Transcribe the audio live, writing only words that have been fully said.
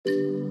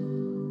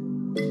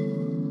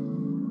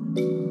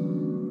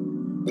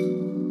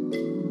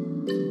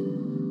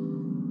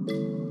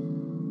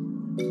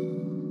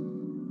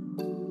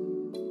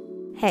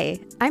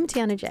I'm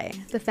Tiana J,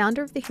 the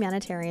founder of the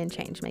Humanitarian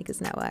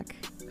Changemakers Network.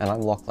 And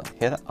I'm Lachlan,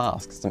 here to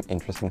ask some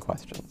interesting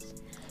questions.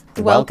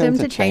 Welcome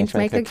to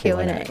Changemaker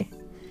Q&A.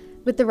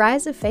 With the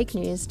rise of fake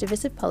news,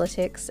 divisive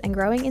politics, and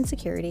growing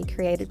insecurity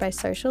created by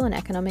social and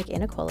economic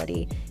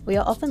inequality, we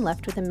are often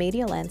left with a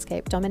media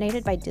landscape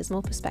dominated by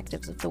dismal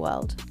perspectives of the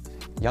world.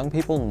 Young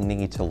people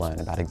need to learn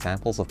about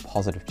examples of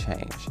positive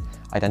change.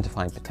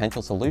 Identifying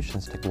potential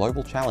solutions to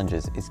global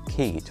challenges is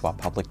key to our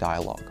public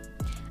dialogue.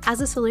 As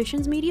a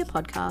solutions media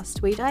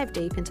podcast, we dive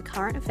deep into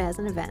current affairs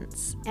and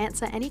events,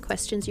 answer any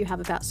questions you have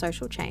about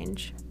social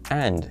change,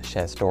 and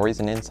share stories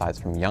and insights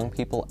from young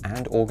people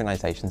and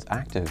organisations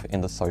active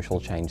in the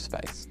social change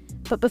space.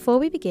 But before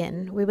we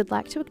begin, we would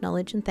like to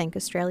acknowledge and thank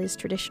Australia's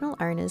traditional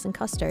owners and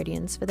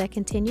custodians for their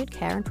continued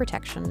care and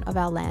protection of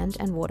our land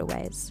and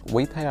waterways.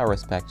 We pay our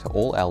respect to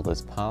all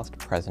elders past,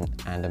 present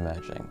and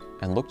emerging,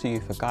 and look to you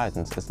for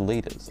guidance as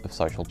leaders of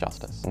social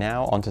justice.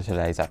 Now on to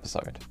today's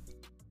episode.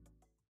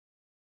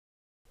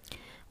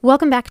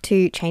 Welcome back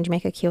to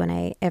Changemaker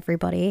Q&A,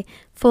 everybody.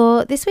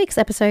 For this week's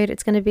episode,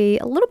 it's going to be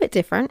a little bit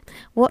different.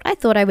 What I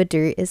thought I would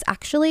do is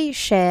actually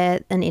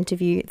share an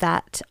interview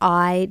that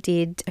I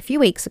did a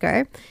few weeks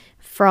ago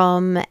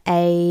from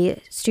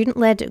a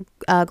student-led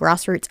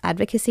grassroots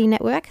advocacy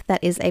network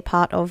that is a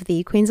part of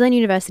the Queensland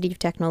University of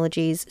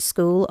Technology's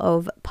School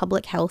of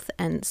Public Health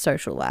and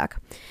Social Work.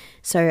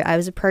 So I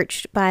was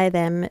approached by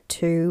them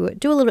to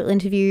do a little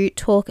interview,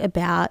 talk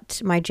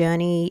about my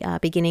journey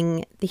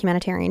beginning the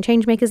Humanitarian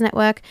Changemakers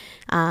Network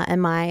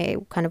and my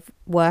kind of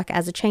work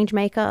as a change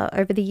maker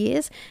over the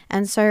years.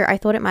 And so I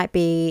thought it might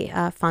be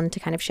fun to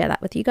kind of share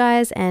that with you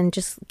guys and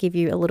just give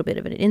you a little bit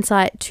of an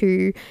insight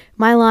to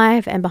my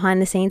life and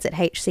behind the scenes at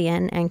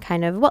HCN and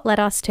kind of what led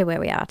us to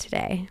where we are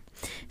today.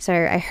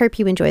 So I hope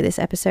you enjoy this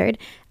episode.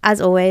 As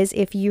always,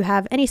 if you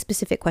have any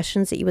specific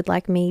questions that you would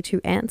like me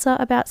to answer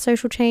about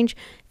social change,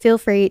 feel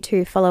free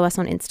to follow us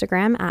on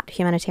Instagram at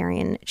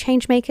Humanitarian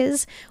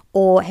Changemakers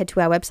or head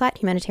to our website,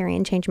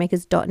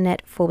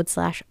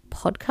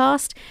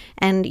 humanitarianchangemakers.net/podcast,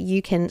 and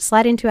you can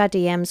slide into our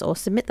DMs or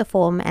submit the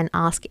form and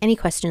ask any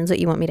questions that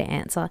you want me to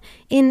answer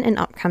in an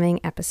upcoming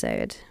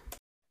episode.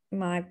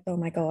 Oh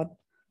my God.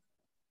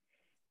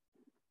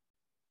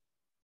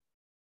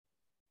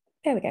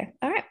 There we go.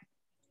 All right.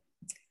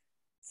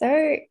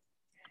 So,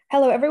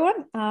 hello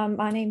everyone.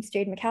 My name's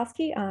Jade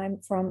Mikowski. I'm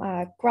from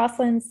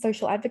Grasslands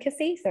Social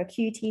Advocacy, so a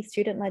QUT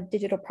student-led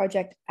digital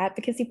project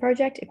advocacy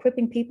project,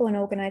 equipping people and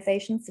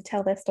organizations to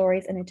tell their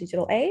stories in a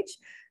digital age.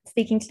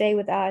 Speaking today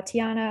with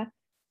Tiana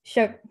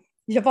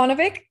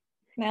Jovanovic,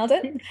 nailed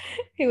it,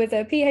 who is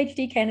a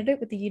PhD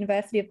candidate with the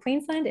University of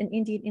Queensland and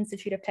Indian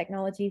Institute of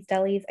Technology's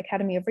Delhi's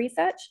Academy of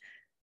Research.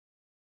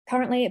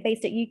 Currently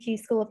based at UQ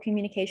School of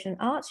Communication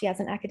and Arts, she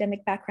has an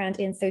academic background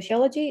in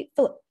sociology,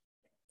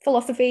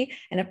 philosophy,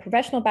 and a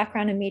professional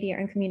background in media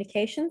and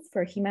communications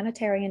for a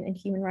humanitarian and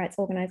human rights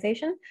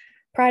organization.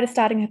 Prior to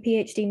starting her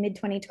PhD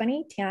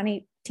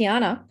mid-2020,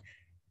 Tiana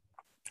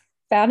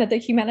founded the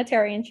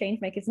Humanitarian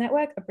Changemakers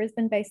Network, a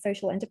Brisbane-based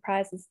social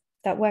enterprise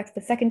that works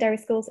with secondary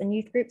schools and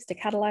youth groups to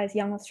catalyse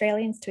young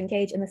Australians to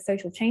engage in the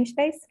social change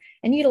space.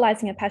 And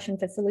utilising a passion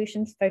for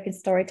solutions-focused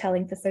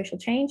storytelling for social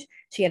change,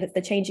 she edits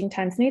the Changing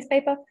Times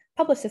newspaper,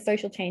 published a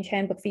social change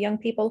handbook for young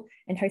people,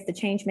 and hosts the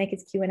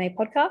Changemakers Q&A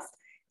podcast.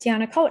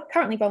 Tiana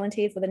currently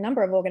volunteers with a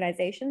number of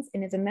organisations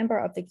and is a member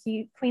of the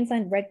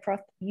Queensland Red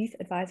Cross Youth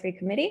Advisory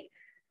Committee.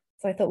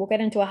 So I thought we'll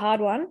get into a hard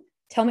one.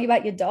 Tell me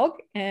about your dog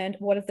and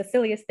what is the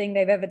silliest thing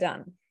they've ever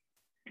done?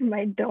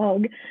 My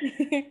dog.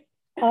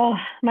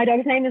 My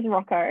dog's name is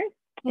Rocco,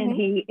 and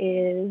he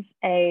is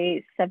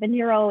a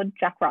 7-year-old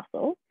Jack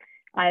Russell.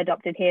 I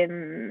adopted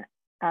him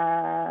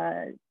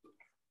the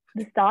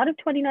start of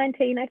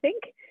 2019, I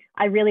think.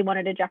 I really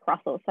wanted a Jack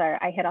Russell, so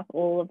I hit up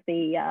all of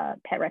the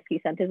pet rescue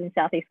centres in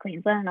Southeast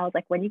Queensland, and I was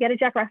like, when you get a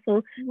Jack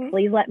Russell,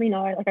 please let me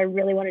know. Like, I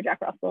really want a Jack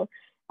Russell.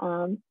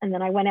 And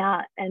then I went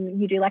out and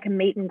you do like a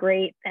meet and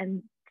greet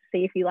and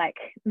see if you like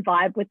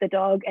vibe with the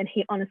dog, and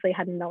he honestly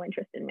had no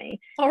interest in me.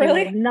 Oh,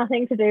 really?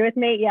 Nothing to do with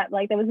me. Yeah,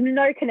 like there was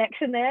no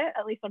connection there,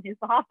 at least on his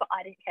behalf, but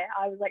I didn't care.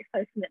 I was like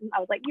so smitten. I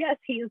was like, yes,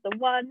 he is the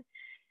one.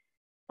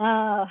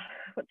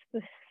 What's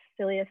the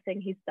silliest thing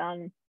he's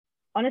done?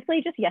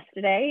 Honestly, just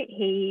yesterday,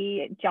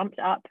 he jumped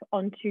up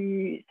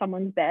onto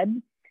someone's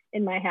bed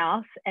in my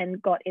house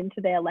and got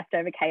into their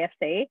leftover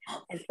KFC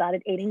and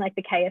started eating like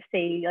the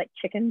KFC like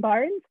chicken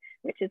bones,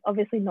 which is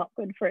obviously not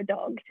good for a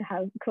dog to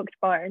have cooked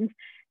bones.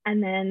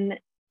 And then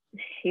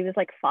he was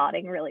like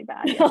farting really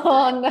bad yesterday.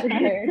 Oh no.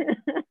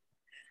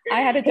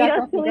 I had a Jack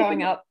Russell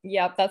growing up.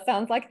 Yep, that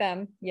sounds like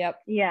them.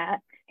 Yep. Yeah,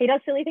 he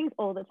does silly things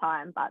all the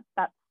time, but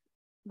that's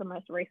the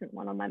most recent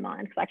one on my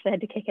mind because I actually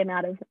had to kick him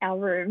out of our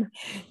room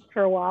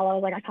for a while. I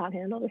was like, I can't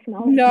handle the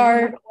smell. No.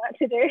 I've got work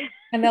to do.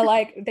 And they're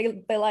like,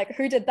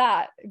 who did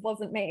that? It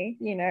wasn't me,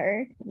 you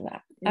know. Nah.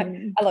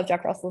 I love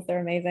Jack Russells. They're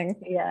amazing.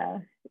 Yeah.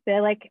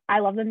 They're like, I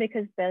love them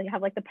because they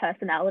have like the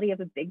personality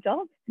of a big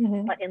dog,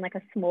 but in like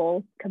a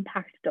small,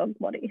 compact dog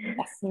body.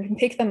 Yes, you can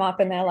pick them up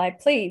and they're like,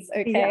 please,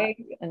 okay.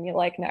 Yeah. And you're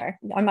like, no,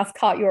 I must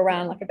cart you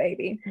around like a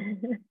baby.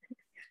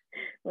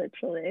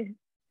 Literally.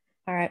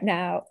 All right,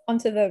 now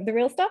onto the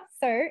real stuff.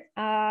 So,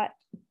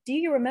 do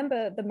you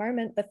remember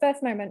the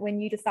first moment when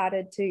you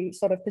decided to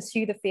sort of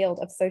pursue the field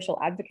of social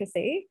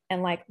advocacy,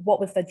 and like what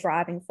was the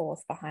driving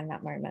force behind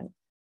that moment?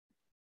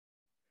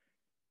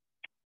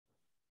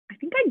 I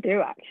think I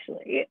do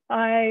actually.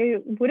 I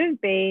would have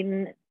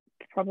been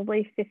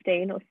probably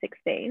 15 or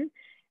 16.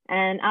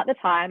 And at the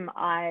time,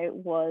 I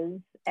was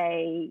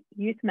a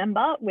youth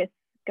member with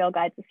Girl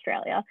Guides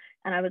Australia,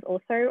 and I was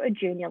also a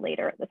junior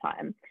leader at the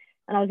time.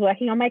 And I was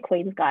working on my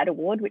Queen's Guide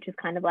Award, which is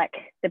kind of like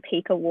the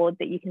peak award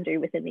that you can do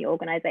within the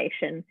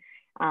organisation.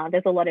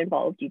 There's a lot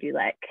involved. You do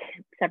like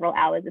several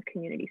hours of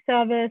community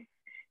service,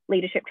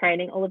 leadership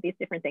training, all of these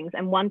different things.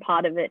 And one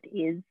part of it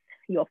is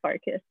your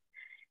focus.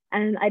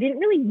 And I didn't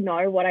really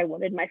know what I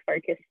wanted my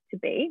focus to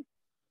be.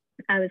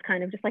 I was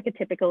kind of just like a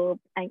typical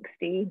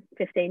angsty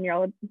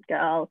 15-year-old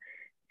girl,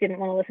 didn't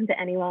want to listen to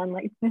anyone,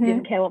 like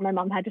didn't care what my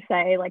mum had to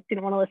say, like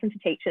didn't want to listen to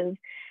teachers,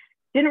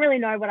 didn't really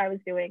know what I was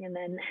doing. And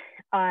then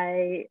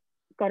I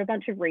got a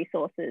bunch of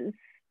resources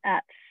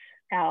at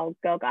our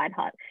Girl Guide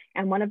hut.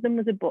 And one of them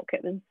was a book.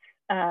 It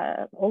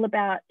was all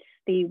about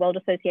the World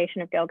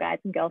Association of Girl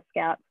Guides and Girl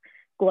Scouts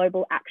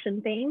global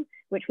action theme,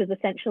 which was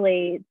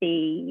essentially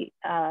the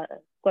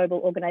global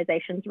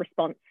organization's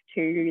response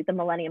to the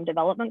Millennium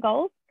Development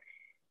Goals.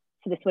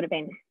 So this would have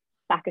been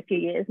back a few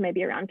years,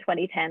 maybe around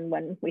 2010,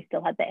 when we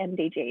still had the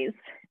MDGs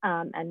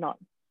and not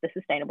the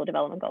Sustainable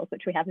Development Goals,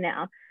 which we have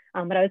now.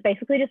 But I was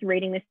basically just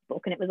reading this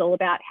book, and it was all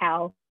about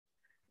how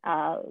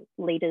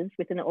leaders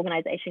within the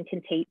organization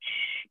can teach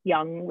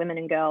young women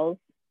and girls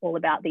all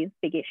about these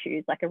big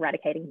issues like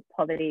eradicating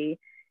poverty,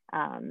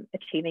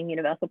 achieving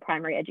universal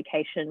primary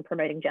education,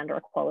 promoting gender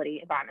equality,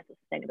 environmental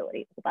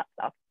sustainability, all that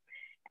stuff.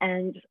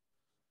 And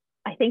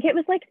I think it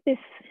was like this,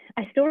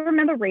 I still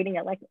remember reading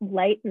it like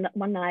late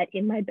one night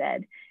in my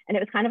bed. And it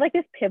was kind of like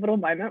this pivotal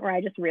moment where I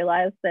just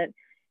realized that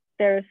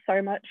there is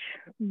so much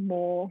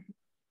more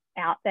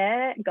out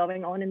there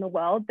going on in the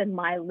world than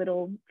my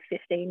little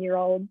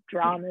 15-year-old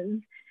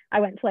dramas.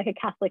 I went to like a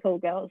Catholic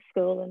all-girls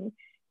school, and,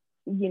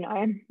 you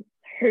know,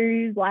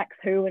 who likes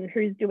who and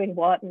who's doing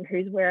what and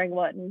who's wearing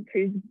what and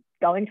who's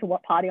going to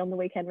what party on the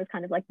weekend was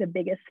kind of like the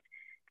biggest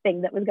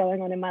thing that was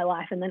going on in my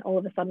life. And then all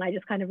of a sudden I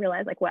just kind of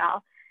realized like,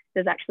 wow,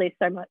 there's actually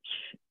so much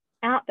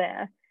out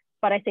there.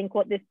 But I think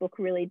what this book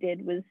really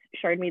did was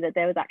showed me that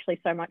there was actually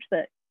so much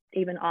that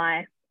even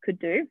I could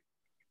do.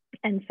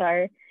 And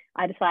so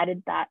I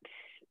decided that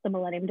the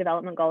Millennium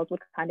Development Goals would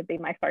kind of be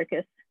my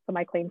focus for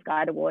my Queen's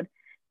Guide Award.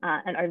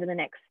 And over the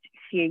next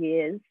few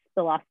years,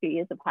 the last few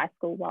years of high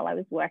school, while I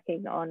was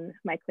working on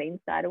my Queen's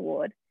Guide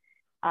Award,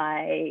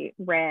 I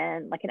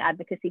ran like an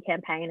advocacy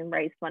campaign and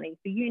raised money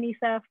for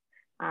UNICEF.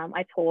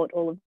 I taught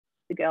all of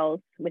the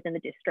girls within the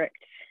district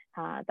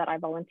that I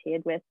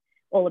volunteered with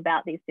all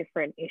about these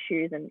different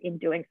issues. And in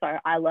doing so,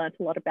 I learned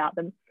a lot about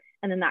them.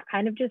 And then that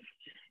kind of just,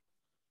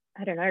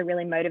 I don't know,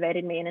 really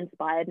motivated me and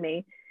inspired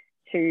me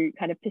to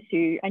kind of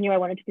pursue. I knew I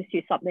wanted to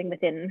pursue something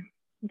within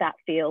that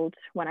field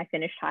when I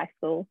finished high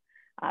school.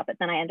 But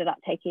then I ended up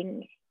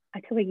I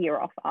took a year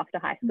off after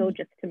high school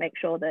just to make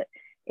sure that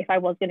if I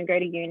was going to go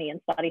to uni and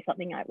study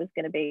something, it was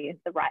going to be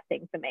the right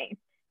thing for me,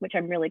 which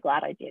I'm really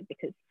glad I did,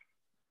 because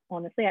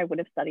honestly, I would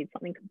have studied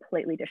something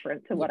completely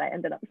different to what I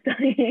ended up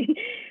studying.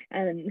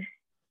 And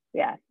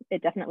yeah,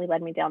 it definitely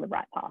led me down the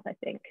right path, I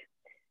think.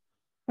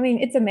 I mean,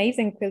 it's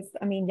amazing because,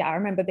 I mean, yeah, I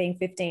remember being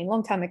 15,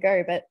 long time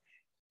ago, but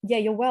yeah,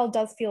 your world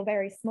does feel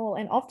very small.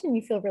 And often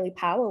you feel really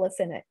powerless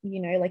in it.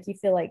 You know, like you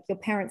feel like your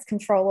parents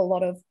control a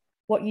lot of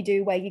what you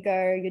do, where you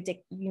go,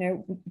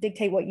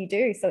 dictate what you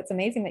do. So it's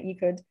amazing that you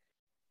could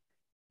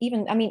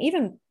even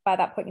by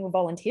that point you were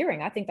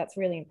volunteering. I think that's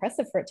really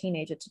impressive for a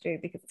teenager to do,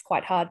 because it's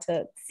quite hard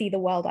to see the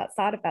world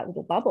outside of that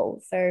little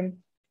bubble. So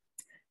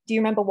do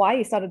you remember why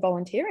you started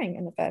volunteering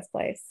in the first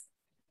place?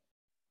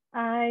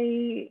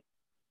 I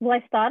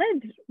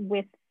started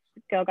with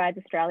Girl Guides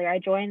Australia. I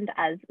joined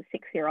as a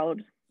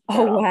 6-year-old.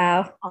 Oh,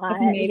 wow.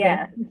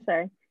 Yeah.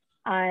 So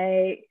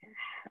I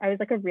was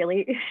like a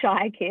really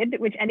shy kid,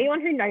 which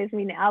anyone who knows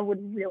me now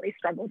would really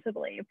struggle to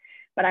believe.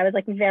 But I was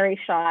like very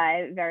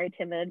shy, very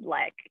timid,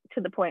 like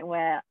to the point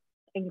where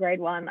in grade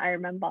 1, I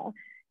remember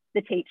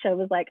the teacher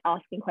was like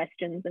asking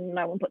questions and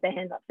no one put their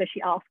hands up. So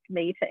she asked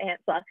me to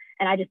answer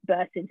and I just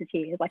burst into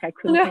tears. Like I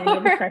couldn't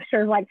handle the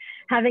pressure of like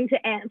having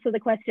to answer the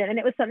question. And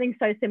it was something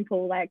so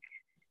simple, like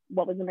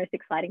what was the most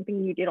exciting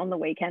thing you did on the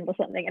weekend or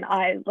something. And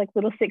I, like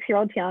little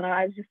 6-year-old Tiana,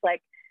 I was just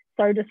like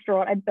so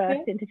distraught. I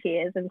burst into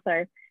tears. And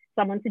so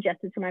someone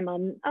suggested to my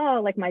mum,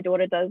 oh, like my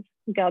daughter does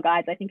Girl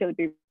Guides. I think it would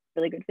be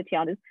really good for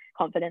Tiana's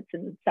confidence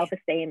and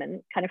self-esteem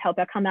and kind of help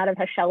her come out of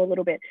her shell a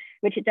little bit,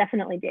 which it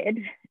definitely did.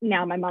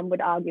 Now my mum would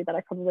argue that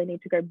I probably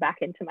need to go back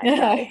into my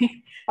shell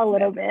a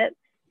little bit.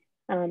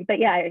 But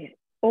yeah, I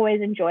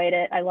always enjoyed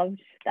it. I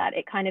loved that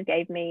it kind of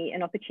gave me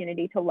an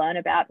opportunity to learn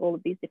about all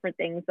of these different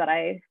things that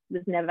I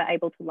was never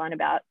able to learn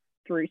about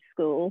through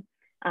school.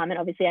 And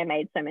obviously I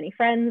made so many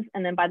friends.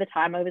 And then by the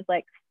time I was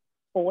like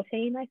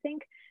 14, I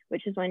think,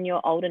 which is when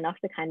you're old enough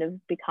to kind of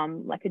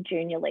become like a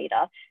junior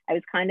leader, I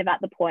was kind of at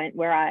the point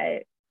where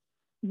I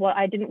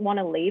didn't want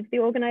to leave the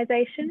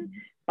organization,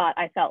 but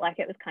I felt like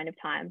it was kind of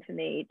time for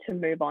me to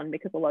move on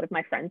because a lot of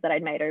my friends that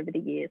I'd made over the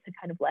years had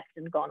kind of left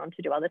and gone on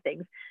to do other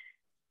things.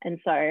 And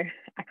so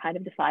I kind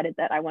of decided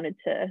that I wanted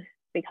to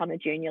become a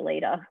junior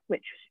leader,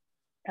 which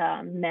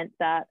meant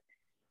that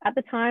at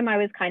the time I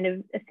was kind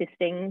of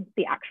assisting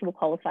the actual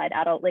qualified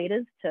adult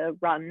leaders to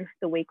run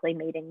the weekly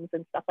meetings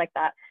and stuff like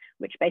that,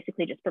 which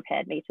basically just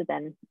prepared me to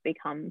then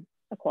become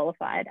a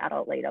qualified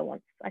adult leader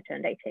once I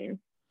turned 18.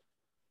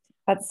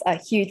 That's a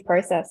huge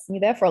process. You're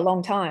there for a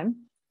long time.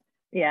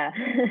 Yeah.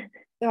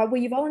 So were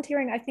you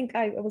volunteering? I think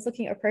I was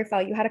looking at your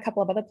profile. You had a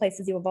couple of other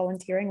places you were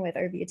volunteering with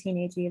over your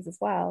teenage years as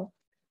well.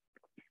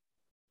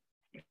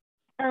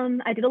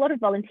 I did a lot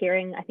of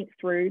volunteering, I think,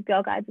 through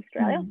Girl Guides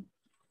Australia.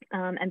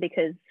 And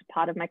because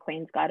part of my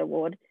Queen's Guide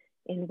Award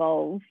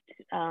involved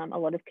a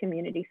lot of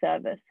community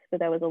service. So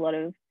there was a lot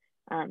of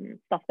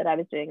stuff that I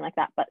was doing like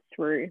that, but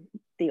through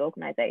the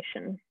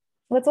organisation.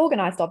 Well, it's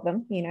organised of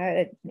them, you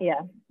know.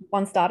 Yeah.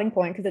 One starting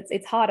point, because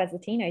it's hard as a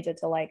teenager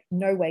to like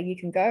know where you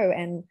can go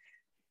and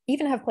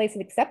even have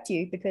places accept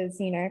you, because,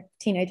 you know,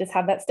 teenagers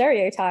have that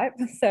stereotype.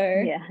 So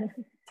yeah,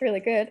 it's really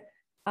good.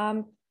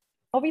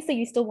 Obviously,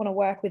 you still want to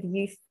work with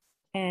youth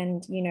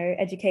and, you know,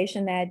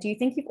 education there. Do you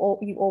think you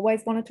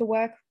always wanted to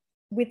work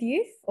with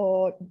youth,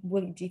 or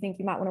do you think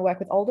you might want to work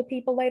with older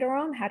people later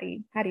on? How do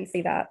you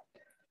see that?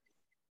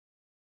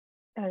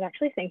 I was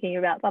actually thinking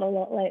about that a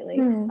lot lately.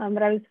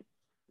 But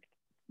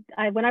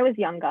when I was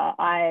younger,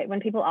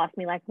 when people ask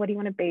me like, what do you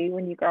want to be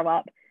when you grow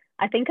up?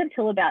 I think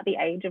until about the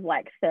age of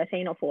like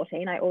 13 or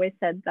 14, I always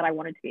said that I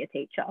wanted to be a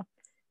teacher.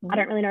 I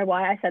don't really know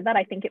why I said that.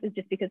 I think it was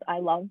just because I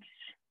loved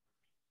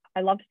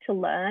to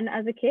learn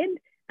as a kid.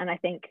 And I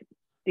think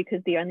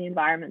because the only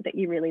environment that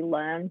you really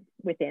learn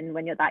within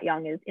when you're that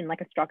young is in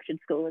like a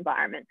structured school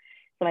environment.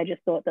 So I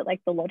just thought that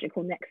like the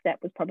logical next step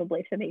was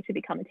probably for me to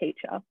become a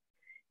teacher.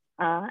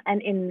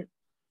 And in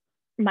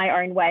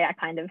my own way, I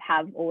kind of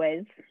have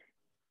always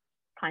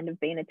kind of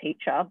been a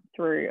teacher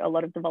through a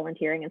lot of the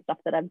volunteering and stuff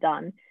that I've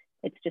done.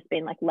 It's just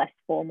been like less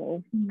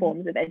formal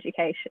forms of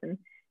education.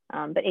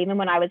 But even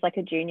when I was like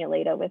a junior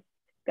leader with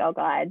Girl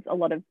Guides, a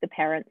lot of the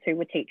parents who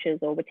were teachers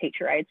or were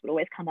teacher aides would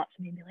always come up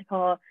to me and be like,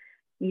 oh,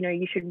 you know,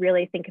 you should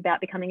really think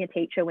about becoming a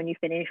teacher when you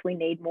finish. We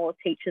need more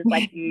teachers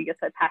like you. You're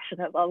so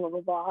passionate, blah, blah,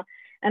 blah, blah.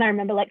 And I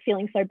remember like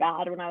feeling so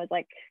bad when I was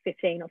like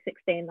 15 or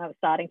 16. I was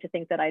starting to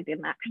think that I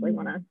didn't actually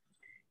want to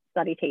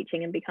study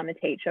teaching and become a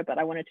teacher, but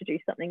I wanted to do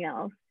something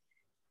else.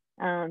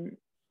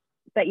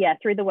 But yeah,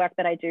 through the work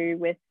that I do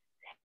with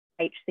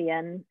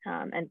HCN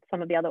and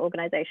some of the other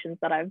organizations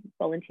that I've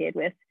volunteered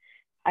with,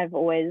 I've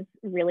always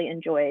really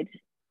enjoyed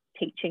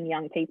teaching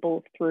young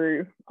people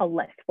through a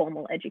less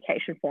formal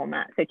education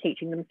format. So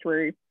teaching them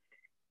through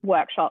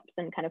workshops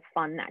and kind of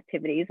fun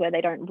activities where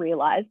they don't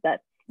realize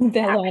that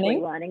they're actually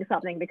learning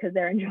something because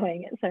they're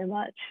enjoying it so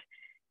much.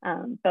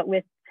 But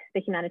with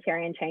the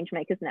Humanitarian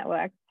Changemakers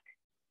Network,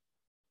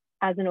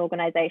 as an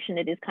organization,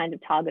 it is kind of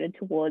targeted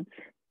towards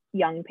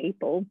young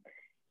people.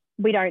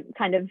 We don't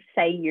kind of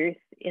say youth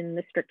in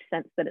the strict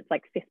sense that it's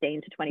like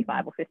 15 to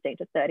 25 or 15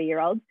 to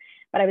 30-year-olds.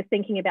 But I was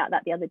thinking about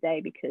that the other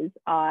day because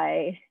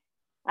I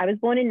was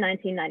born in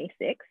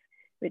 1996,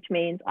 which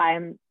means I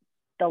am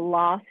the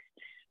last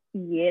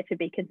year to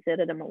be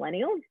considered a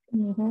millennial.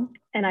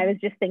 And I was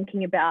just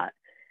thinking about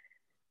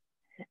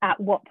at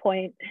what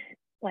point,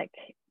 like,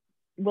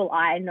 will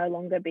I no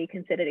longer be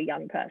considered a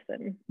young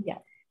person? Yeah.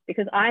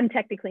 Because I'm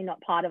technically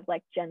not part of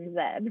like Gen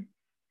Z,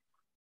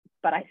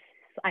 but I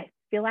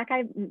feel like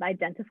I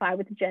identify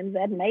with Gen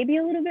Z maybe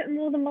a little bit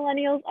more than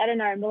millennials. I don't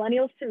know.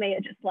 Millennials to me are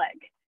just like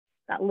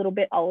that little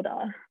bit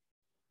older.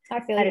 I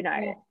don't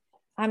know.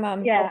 I'm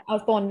I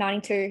was born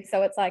 92,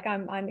 so it's like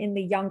I'm in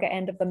the younger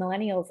end of the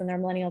millennials, and there are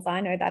millennials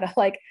I know that are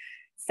like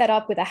set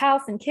up with a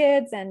house and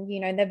kids, and you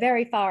know they're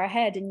very far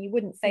ahead, and you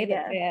wouldn't say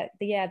that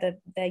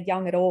they're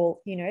young at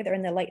all. You know, they're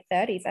in their late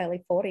 30s,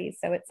 early 40s.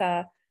 So it's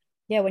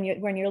when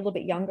you're a little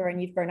bit younger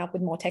and you've grown up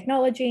with more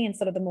technology and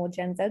sort of the more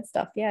Gen Z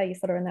stuff, you're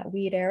sort of in that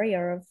weird area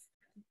of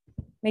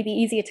maybe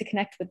easier to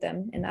connect with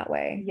them in that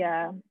way.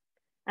 Yeah.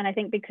 And I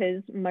think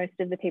because most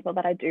of the people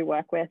that I do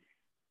work with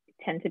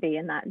tend to be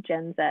in that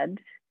Gen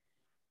Z,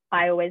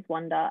 I always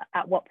wonder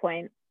at what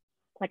point,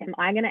 like, am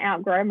I going to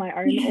outgrow my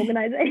own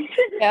organization?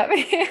 Yeah.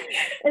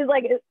 It's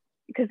like,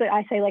 because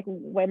I say like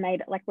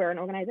we're an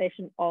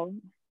organization of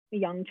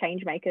young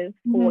change makers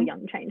for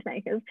young change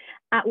makers.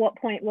 At what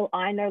point will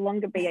I no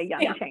longer be a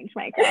young change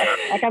maker?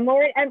 Like I'm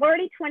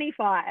already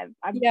 25.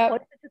 I'm closer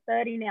to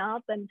 30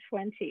 now than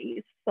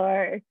 20.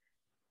 So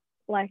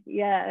like,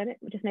 and it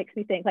just makes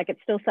me think like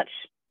it's still such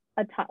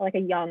a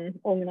young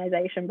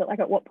organization, but like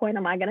at what point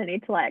am I going to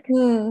need to like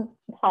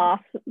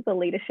pass the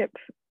leadership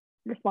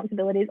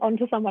responsibilities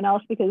onto someone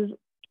else, because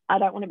I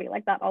don't want to be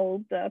like that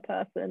older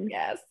person.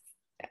 Yes.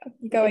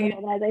 You're going in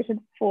an organization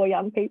for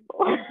young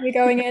people. You're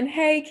going in,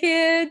 hey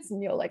kids,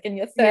 and you're like in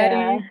your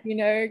 30s, you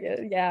know.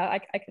 I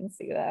can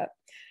see that.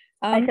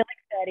 I feel like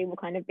 30 will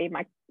kind of be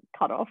my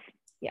cutoff.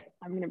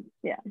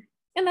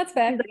 And that's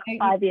fair. I've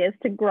got 5 years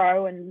to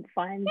grow and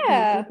find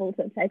new people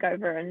to take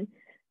over, and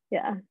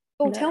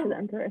Oh, nurture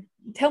them through.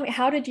 tell me,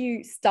 how did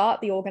you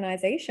start the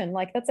organization?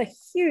 Like, that's a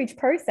huge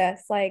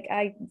process. Like,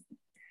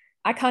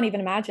 I can't even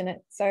imagine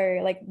it. So,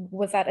 like,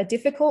 was that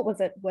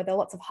were there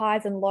lots of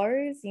highs and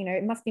lows? You know,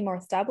 it must be more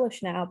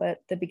established now, but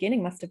the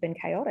beginning must have been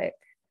chaotic.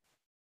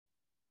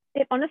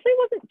 It honestly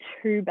wasn't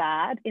too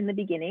bad in the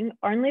beginning,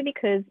 only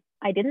because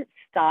I didn't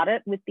start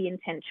it with the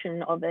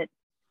intention of it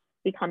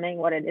becoming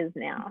what it is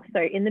now.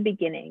 So in the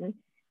beginning,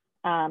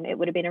 it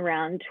would have been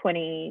around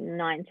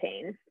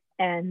 2019,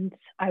 and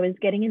I was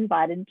getting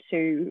invited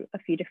to a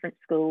few different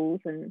schools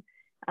and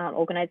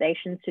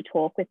organizations to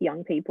talk with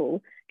young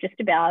people just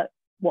about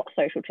what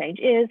social change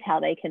is, how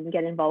they can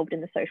get involved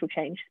in the social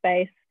change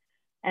space.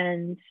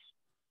 And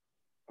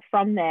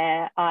from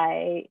there,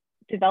 I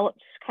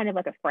developed kind of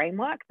like a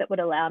framework that would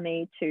allow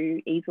me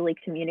to easily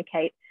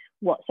communicate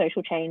what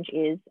social change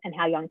is and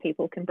how young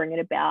people can bring it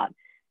about,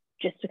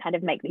 just to kind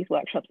of make these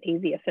workshops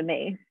easier for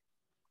me.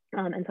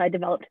 And so I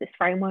developed this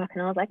framework,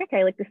 and I was like,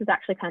 okay, like, this is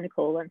actually kind of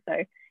cool. And so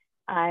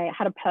I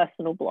had a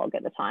personal blog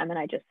at the time, and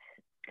I just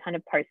kind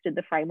of posted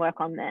the framework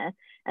on there.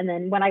 And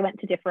then when I went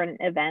to different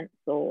events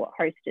or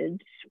hosted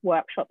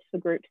workshops for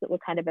groups that were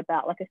kind of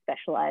about like a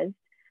specialized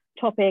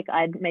topic,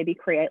 I'd maybe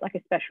create like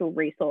a special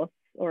resource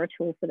or a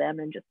tool for them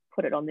and just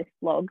put it on this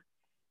blog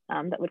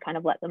that would kind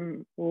of let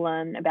them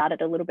learn about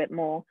it a little bit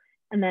more.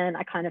 And then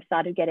I kind of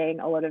started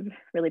getting a lot of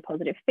really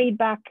positive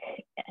feedback,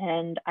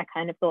 and I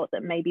kind of thought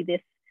that maybe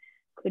this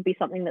could be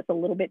something that's a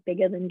little bit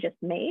bigger than just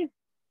me.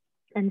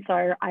 And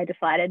so I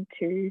decided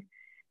to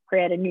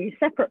create a new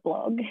separate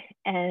blog,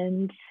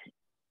 and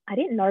I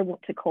didn't know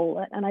what to call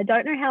it. And I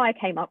don't know how I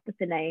came up with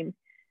the name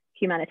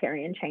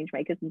Humanitarian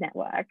Changemakers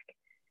Network,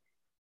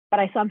 but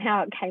I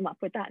somehow came up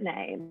with that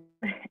name,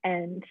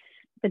 and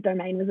the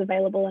domain was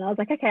available. And I was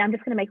like, okay, I'm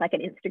just going to make like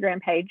an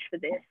Instagram page for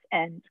this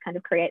and kind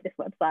of create this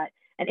website.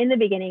 And in the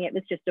beginning, it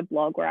was just a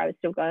blog where I was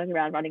still going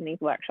around running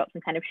these workshops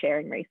and kind of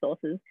sharing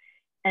resources.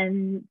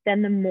 And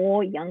then the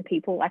more young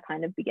people I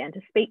kind of began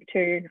to speak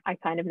to, I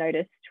kind of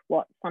noticed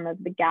what some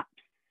of the gaps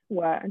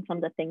were and some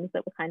of the things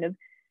that were kind of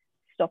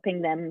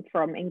stopping them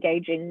from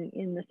engaging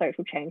in the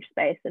social change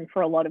space. And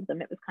for a lot of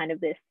them, it was kind of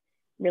this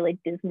really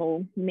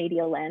dismal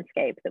media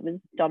landscape that was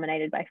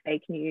dominated by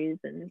fake news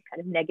and kind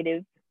of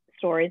negative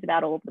stories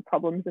about all of the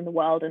problems in the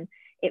world. And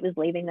it was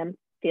leaving them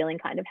feeling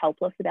kind of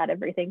helpless about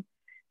everything.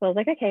 So I was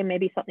like, okay,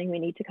 maybe something we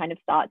need to kind of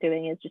start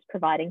doing is just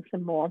providing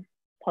some more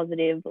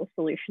positive or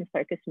solution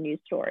focused news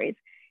stories.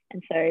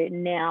 And so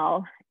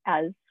now,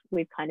 as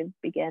we've kind of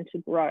began to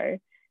grow,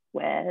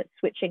 we're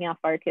switching our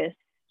focus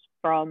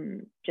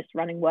from just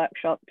running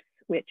workshops,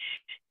 which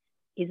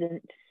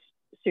isn't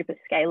super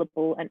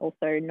scalable and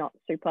also not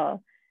super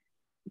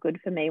good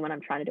for me when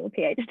I'm trying to do a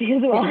PhD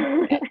as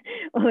well.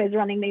 Always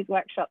running these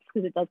workshops,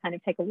 because it does kind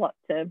of take a lot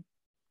to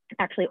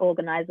actually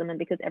organize them, and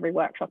because every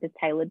workshop is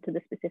tailored to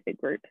the specific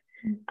group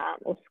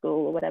or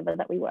school or whatever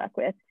that we work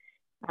with.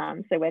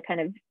 So we're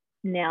kind of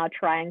now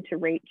trying to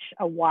reach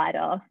a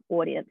wider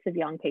audience of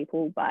young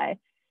people by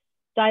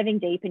diving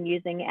deep and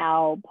using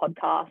our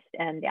podcast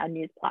and our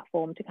news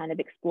platform to kind of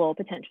explore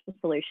potential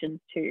solutions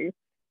to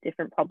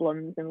different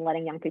problems and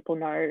letting young people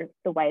know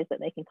the ways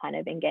that they can kind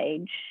of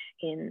engage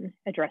in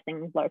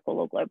addressing local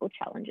or global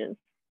challenges.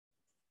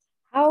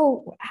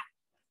 How,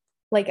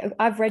 like,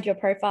 I've read your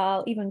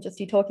profile, even just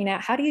you talking now,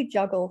 how do you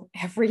juggle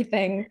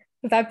everything?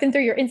 Because I've been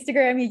through your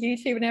Instagram, your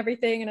YouTube and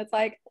everything, and it's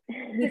like,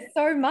 there's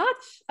so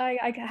much.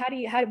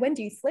 When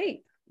do you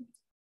sleep?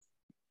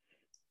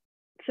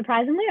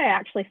 Surprisingly, I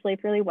actually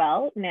sleep really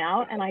well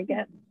now, and I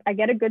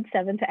get a good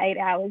 7 to 8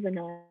 hours a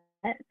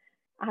night.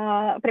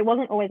 But it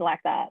wasn't always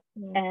like that.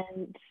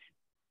 And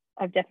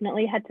I've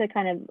definitely had to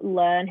kind of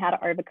learn how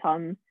to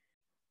overcome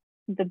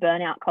the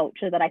burnout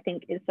culture that I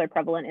think is so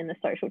prevalent in the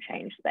social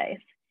change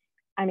space.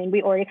 I mean,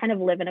 we already kind of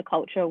live in a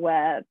culture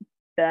where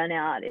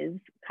burnout is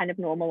kind of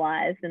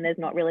normalized, and there's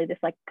not really this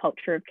like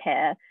culture of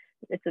care.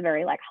 It's a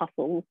very like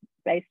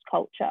hustle-based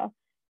culture.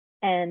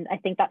 And I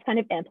think that's kind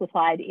of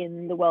amplified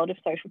in the world of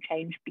social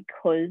change,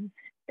 because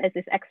there's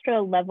this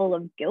extra level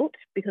of guilt,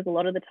 because a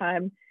lot of the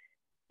time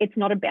it's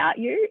not about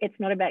you. It's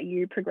not about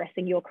you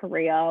progressing your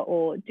career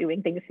or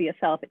doing things for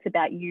yourself. It's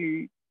about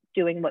you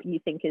doing what you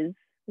think is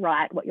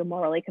right, what you're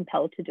morally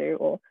compelled to do,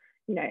 or,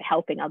 you know,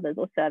 helping others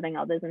or serving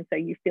others. And so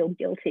you feel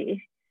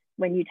guilty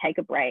when you take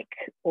a break,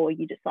 or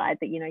you decide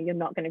that, you know, you're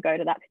not going to go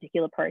to that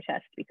particular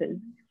protest because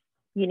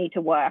you need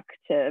to work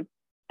to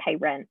pay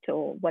rent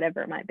or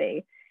whatever it might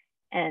be.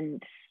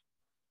 And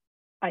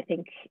I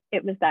think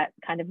it was that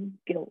kind of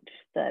guilt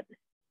that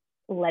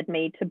led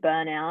me to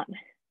burnout,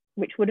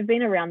 which would have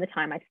been around the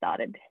time I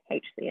started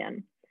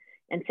HCN.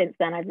 And since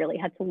then, I've really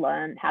had to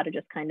learn how to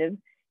just kind of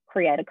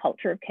create a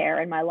culture of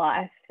care in my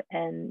life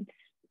and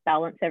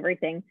balance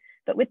everything.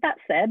 But with that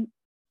said,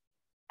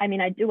 I mean,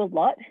 I do a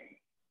lot,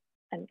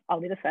 and I'll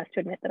be the first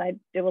to admit that I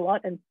do a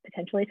lot and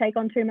potentially take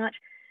on too much.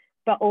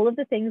 But all of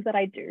the things that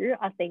I do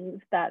are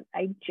things that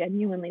I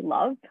genuinely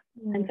love.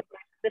 And so most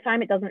of the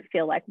time, it doesn't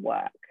feel like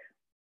work.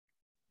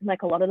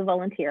 Like a lot of the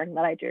volunteering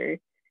that I do,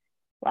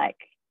 like,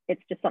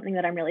 it's just something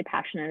that I'm really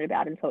passionate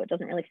about. And so it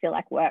doesn't really feel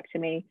like work to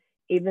me.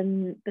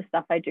 even the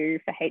stuff I do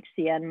for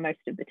HCN most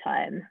of the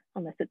time,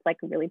 unless it's like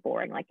really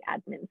boring, like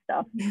admin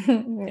stuff,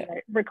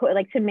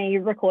 to me,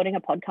 recording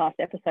a podcast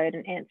episode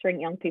and answering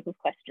young people's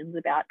questions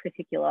about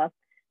particular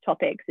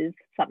topics is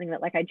something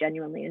that like I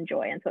genuinely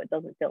enjoy. And so it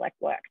doesn't feel like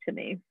work to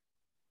me.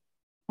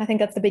 I think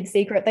that's the big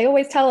secret. They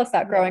always tell us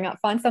that growing up,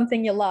 find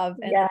something you love.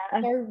 And yeah.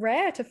 it's so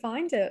rare to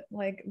find it.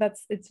 Like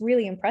it's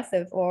really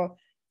impressive. Or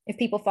if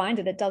people find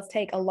it, it does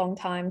take a long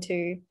time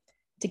to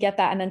get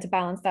that and then to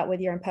balance that with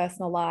your own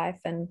personal life.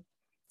 And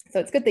so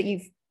it's good that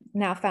you've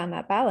now found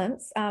that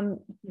balance.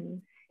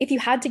 If you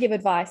had to give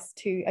advice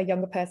to a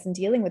younger person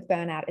dealing with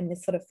burnout in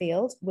this sort of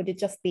field, would it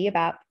just be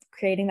about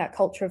creating that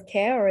culture of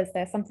care, or is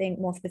there something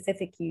more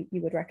specific you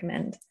would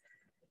recommend?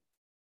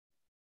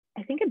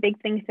 I think a big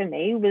thing for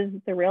me was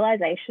the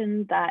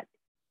realization that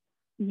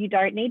you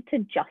don't need to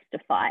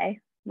justify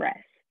rest.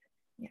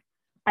 Yeah.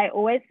 I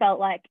always felt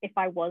like if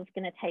I was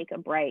going to take a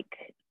break,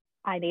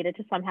 I needed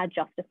to somehow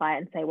justify it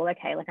and say, well,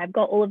 okay, like I've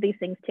got all of these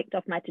things ticked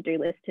off my to-do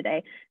list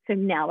today, so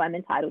now I'm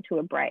entitled to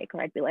a break.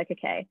 Or I'd be like,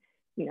 okay,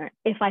 you know,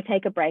 if I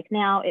take a break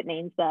now, it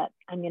means that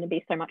I'm going to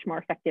be so much more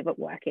effective at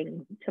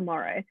working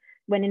tomorrow.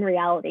 When in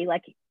reality,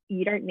 like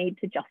you don't need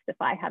to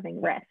justify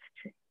having rest.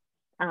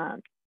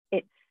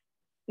 It's,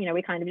 you know,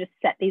 we kind of just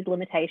set these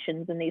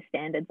limitations and these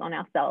standards on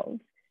ourselves.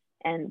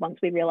 And once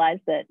we realize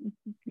that,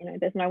 you know,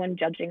 there's no one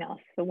judging us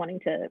for wanting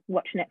to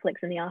watch Netflix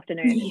in the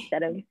afternoon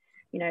instead of,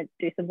 you know,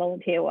 do some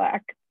volunteer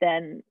work,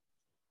 then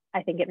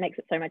I think it makes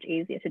it so much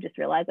easier to just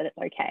realize that it's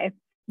okay.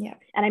 Yeah.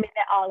 And I mean,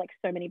 there are like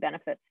so many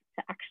benefits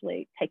to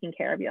actually taking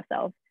care of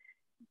yourself,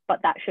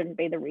 but that shouldn't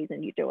be the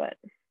reason you do it.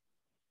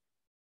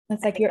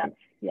 It's like you're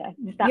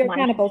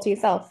accountable to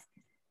yourself.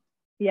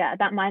 Yeah,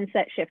 that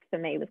mindset shift for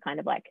me was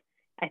kind of like,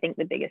 I think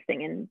the biggest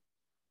thing in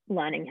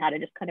learning how to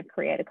just kind of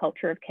create a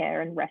culture of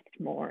care and rest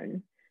more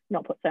and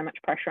not put so much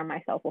pressure on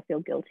myself or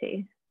feel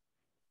guilty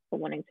for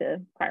wanting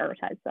to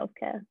prioritize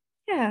self-care.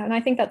 Yeah, and I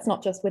think that's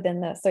not just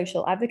within the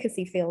social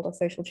advocacy field or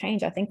social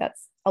change. I think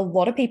that's a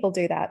lot of people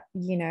do that,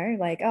 you know,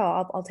 like,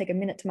 oh, I'll take a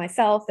minute to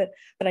myself,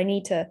 but I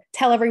need to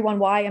tell everyone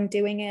why I'm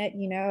doing it.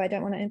 You know, I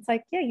don't want to, it's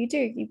like, yeah, you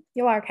do.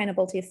 You are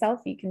accountable to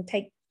yourself. You can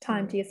take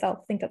time to yourself.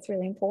 I think that's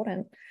really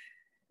important.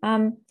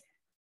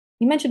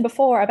 You mentioned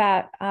before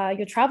about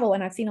your travel,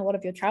 and I've seen a lot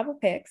of your travel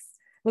pics.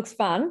 Looks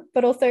fun,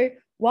 but also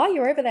while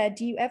you're over there,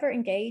 do you ever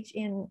engage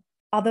in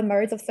other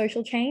modes of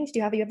social change?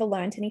 Have you ever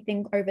learned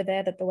anything over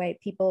there that the way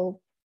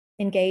people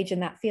engage in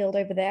that field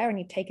over there, and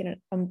you've taken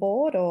it on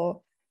board?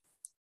 Or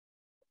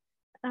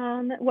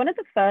one of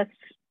the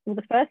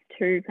first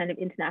two kind of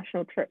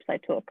international trips I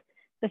took,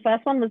 the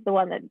first one was the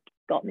one that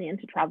got me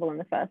into travel in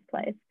the first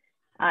place.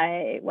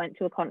 I went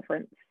to a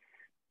conference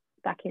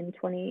back in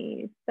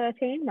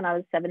 2013 when I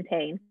was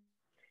 17.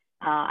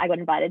 I got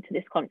invited to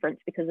this conference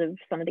because of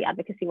some of the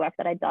advocacy work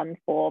that I'd done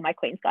for my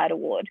Queen's Guide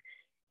Award.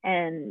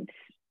 And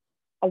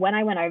when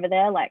I went over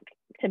there, like,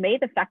 to me,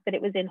 the fact that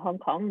it was in Hong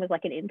Kong was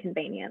like an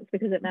inconvenience,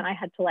 because it meant I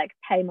had to like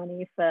pay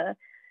money for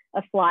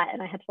a flight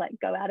and I had to like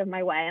go out of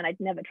my way, and I'd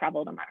never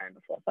traveled on my own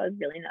before, so I was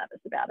really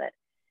nervous about it.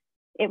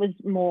 It was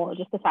more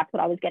just the fact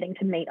that I was getting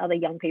to meet other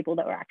young people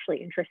that were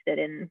actually interested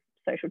in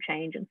social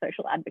change and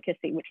social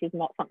advocacy, which was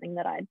not something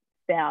that I'd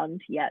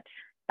found yet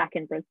back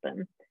in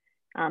Brisbane.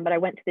 But I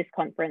went to this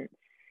conference,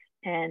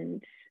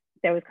 and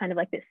there was kind of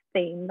like this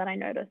theme that I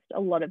noticed a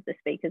lot of the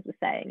speakers were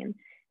saying, and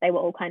they were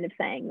all kind of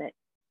saying that,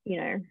 you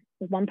know,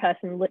 one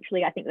person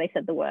literally, I think they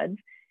said the words,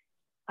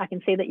 I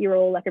can see that you're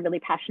all like a really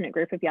passionate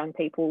group of young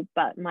people,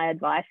 but my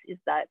advice is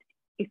that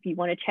if you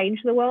want to change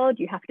the world,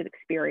 you have to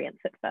experience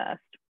it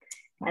first.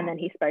 Wow. And then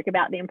he spoke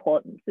about the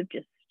importance of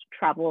just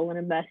travel and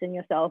immersing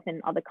yourself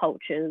in other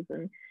cultures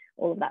and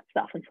all of that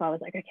stuff. And so I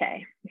was like,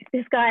 okay, if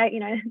this guy, you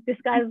know, this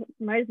guy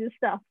knows his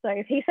stuff. So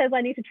if he says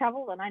I need to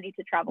travel, then I need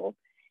to travel.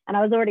 And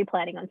I was already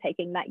planning on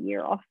taking that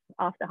year off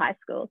after high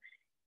school.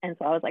 And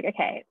so I was like,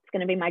 okay, it's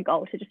going to be my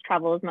goal to just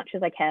travel as much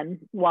as I can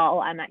while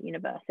I'm at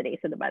university.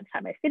 So that by the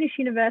time I finish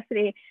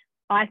university,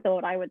 I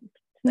thought I would,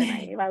 so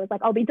naive, I was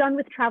like, I'll be done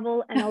with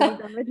travel and I'll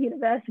be done with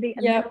university,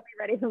 and then I'll be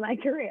ready for my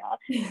career.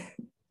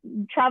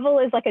 Travel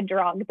is like a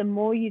drug. The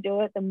more you do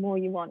it, the more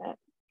you want it.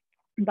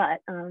 But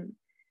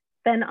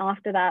then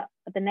after that,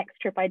 the next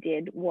trip I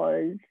did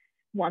was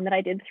one that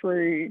I did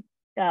through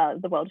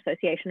the World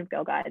Association of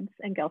Girl Guides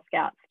and Girl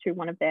Scouts to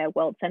one of their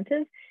world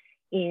centers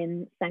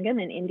in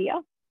Sangam in India.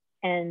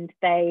 And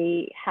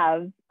they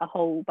have a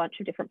whole bunch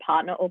of different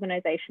partner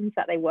organizations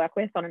that they work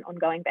with on an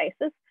ongoing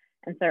basis.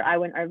 And so I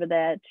went over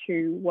there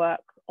to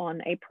work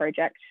on a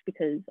project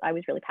because I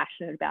was really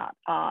passionate about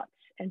art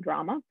and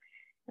drama.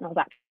 And I was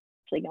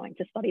actually going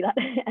to study that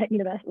at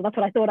university. That's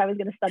what I thought I was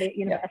going to study at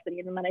university,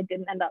 and then I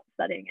didn't end up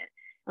studying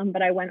it.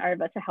 But I went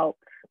over to help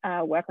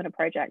work on a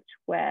project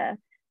where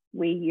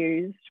we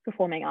used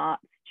performing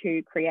arts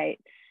to create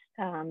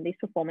these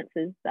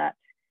performances that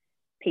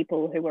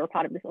people who were a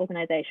part of this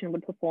organization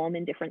would perform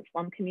in different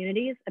slum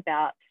communities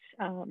about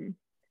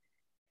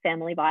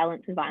family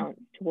violence and violence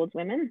towards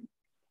women.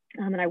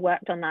 And I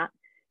worked on that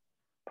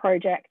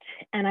project,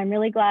 and I'm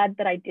really glad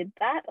that I did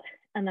that.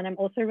 And then I'm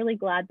also really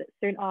glad that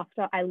soon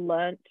after I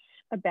learned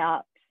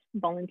about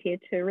volunteer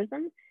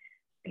tourism,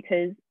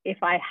 because if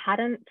I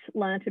hadn't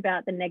learnt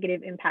about the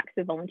negative impacts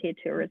of volunteer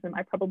tourism,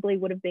 I probably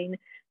would have been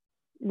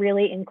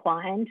really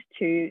inclined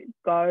to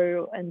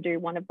go and do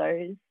one of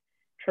those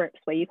trips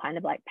where you kind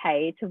of like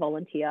pay to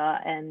volunteer,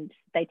 and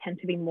they tend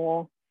to be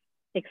more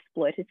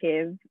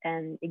exploitative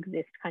and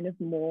exist kind of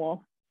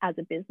more as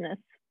a business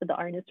for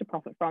the owners to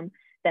profit from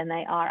than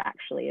they are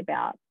actually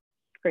about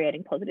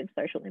creating positive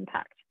social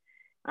impact.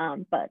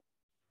 But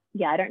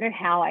yeah, I don't know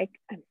how I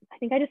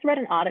think I just read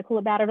an article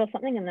about it or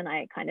something, and then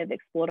I kind of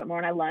explored it more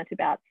and I learned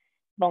about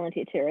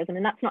volunteer tourism.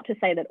 And that's not to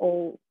say that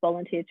all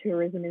volunteer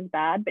tourism is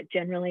bad, but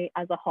generally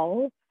as a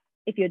whole,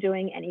 if you're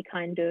doing any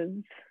kind of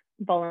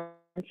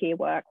volunteer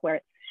work where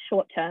it's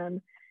short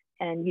term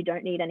and you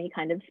don't need any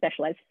kind of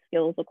specialized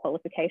skills or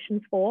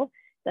qualifications for,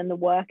 then the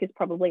work is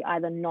probably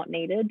either not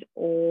needed,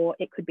 or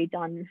it could be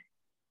done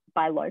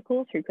by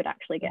locals who could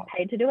actually get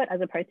paid to do it,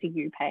 as opposed to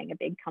you paying a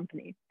big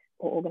company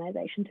or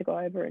organization to go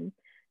over and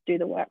do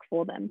the work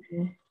for them.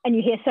 And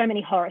you hear so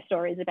many horror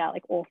stories about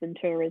like orphan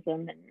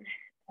tourism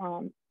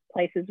and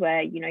places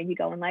where, you know, you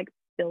go and like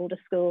build a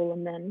school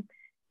and then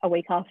a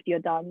week after you're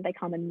done, they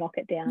come and knock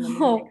it down, and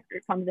the next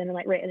group comes in and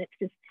like, and it's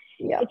just,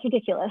 it's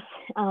ridiculous.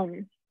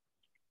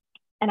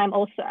 And I'm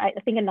also, I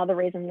think another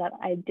reason that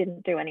I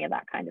didn't do any of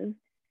that kind of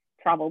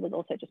travel was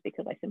also just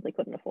because I simply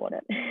couldn't afford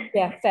it.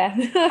 Yeah, fair.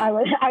 I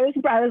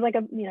was like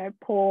a, you know,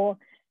 poor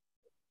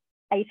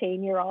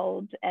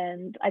 18-year-old,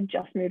 and I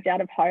just moved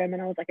out of home,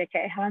 and I was like,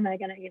 okay, how am I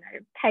going to, you know,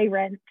 pay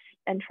rent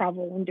and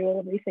travel and do all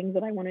of these things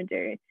that I want to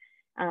do?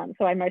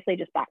 So I mostly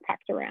just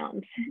backpacked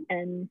around.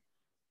 And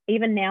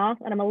even now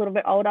that I'm a little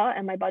bit older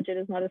and my budget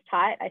is not as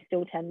tight, I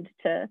still tend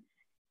to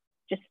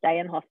just stay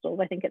in hostels.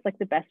 I think it's like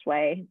the best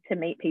way to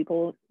meet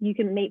people. You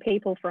can meet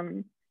people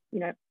from, you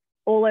know,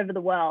 all over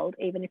the world,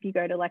 even if you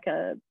go to like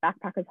a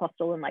backpackers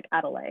hostel in like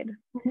Adelaide.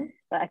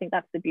 But I think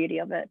that's the beauty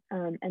of it.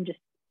 And just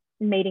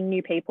meeting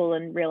new people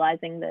and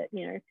realizing that,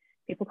 you know,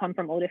 people come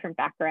from all different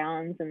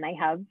backgrounds and they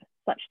have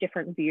such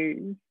different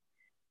views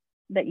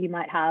that you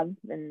might have,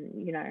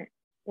 and, you know,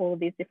 all of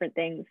these different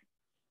things.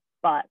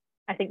 But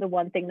I think the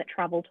one thing that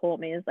travel taught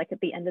me is, like,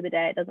 at the end of the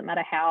day, it doesn't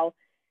matter how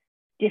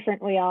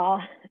different we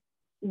are,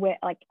 we're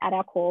like, at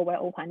our core, we're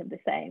all kind of the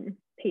same.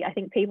 I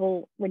think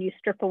people, when you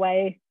strip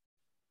away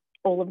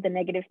all of the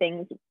negative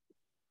things,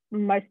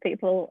 most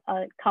people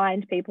are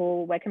kind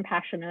people, we're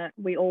compassionate,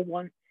 we all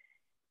want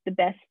the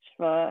best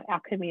for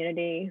our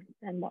community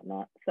and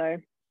whatnot. So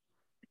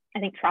I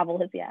think travel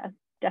has,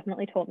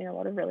 definitely taught me a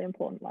lot of really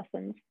important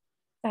lessons.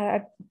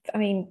 I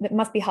mean, it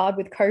must be hard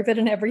with COVID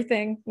and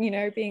everything, you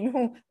know,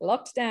 being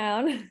locked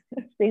down.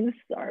 It's been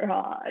so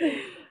hard.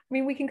 I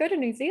mean, we can go to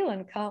New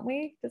Zealand, can't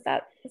we? Does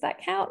that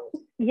count?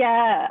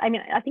 Yeah, I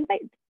mean, I think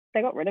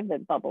they got rid of the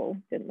bubble,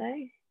 didn't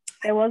they?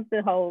 There was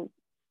the whole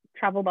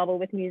travel bubble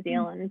with New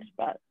Zealand,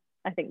 but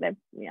I think I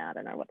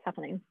don't know what's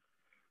happening.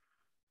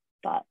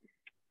 But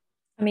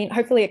I mean,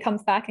 hopefully it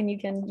comes back and you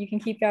can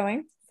keep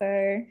going.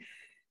 So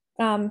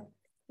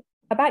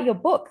about your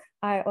book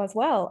as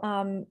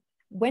well,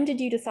 when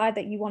did you decide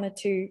that you wanted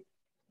to,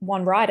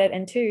 one, write it,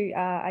 and two,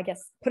 I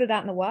guess, put it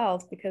out in the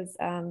world? Because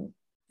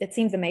it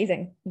seems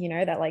amazing, you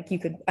know, that like you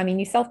could, I mean,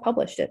 you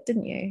self-published it,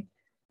 didn't you?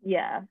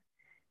 Yeah.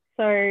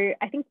 So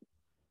I think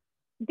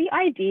the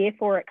idea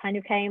for it kind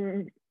of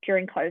came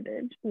during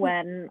COVID,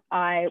 when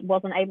I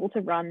wasn't able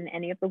to run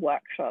any of the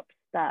workshops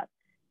that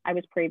I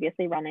was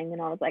previously running.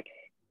 And I was like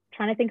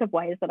trying to think of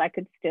ways that I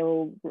could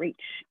still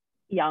reach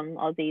young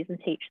Aussies and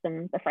teach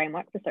them the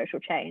framework for social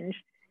change.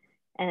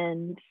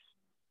 And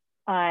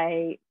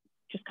I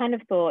just kind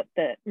of thought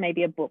that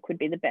maybe a book would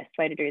be the best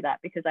way to do that,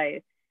 because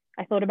I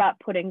thought about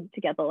putting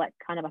together like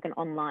kind of like an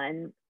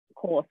online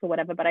course or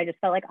whatever, but I just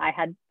felt like I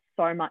had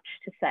so much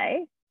to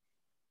say.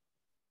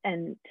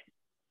 And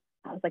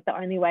I was like, the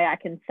only way I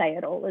can say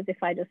it all is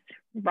if I just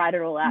write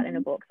it all out in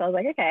a book. So I was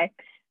like, okay,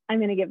 I'm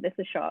going to give this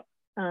a shot.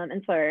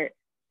 And so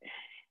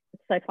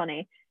it's so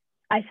funny.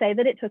 I say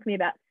that it took me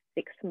about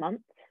 6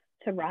 months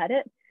to write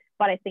it,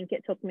 but I think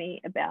it took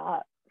me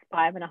about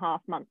 5.5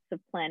 months of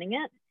planning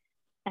it,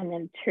 and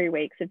then 2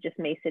 weeks of just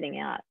me sitting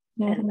out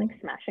and like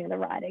smashing the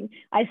writing.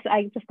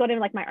 I just got in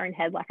like my own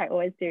head, like I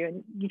always do,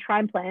 and you try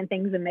and plan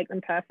things and make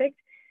them perfect,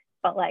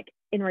 but like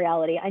in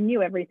reality, I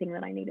knew everything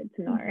that I needed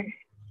to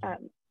know.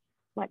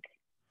 Like,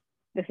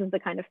 this is the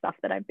kind of stuff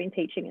that I've been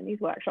teaching in these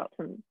workshops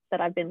and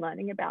that I've been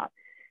learning about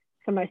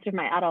for most of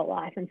my adult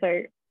life. And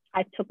so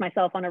I took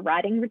myself on a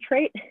writing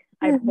retreat.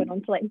 I went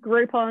on to like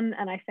Groupon,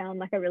 and I found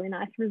like a really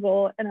nice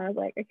resort, and I was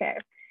like, okay,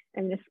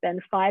 I'm going to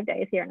spend 5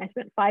 days here. And I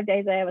spent 5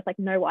 days there with like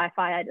no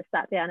Wi-Fi. I just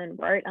sat down and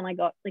wrote, and I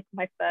got like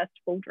my first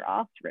full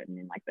draft written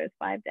in like those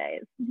 5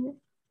 days.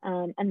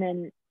 And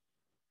then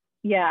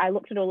I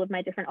looked at all of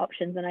my different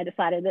options, and I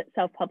decided that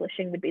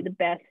self-publishing would be the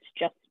best,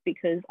 just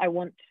because I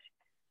want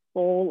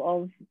all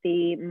of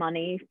the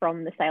money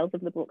from the sales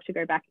of the book to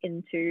go back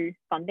into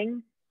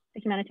funding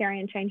the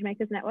Humanitarian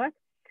Changemakers Network,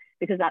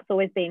 because that's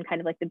always been kind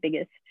of like the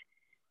biggest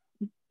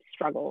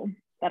struggle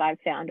that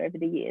I've found over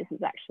the years,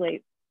 is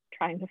actually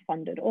trying to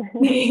fund it all.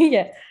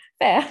 Yeah,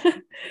 fair.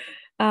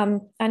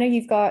 I know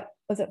you've got,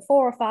 was it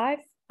 4 or 5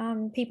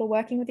 people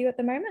working with you at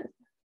the moment?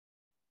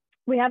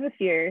 We have a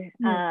few.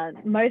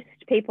 Most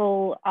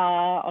people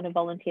are on a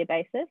volunteer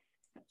basis.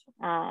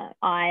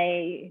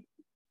 I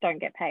don't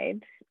get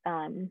paid,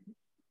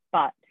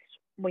 but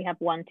we have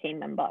one team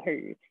member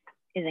who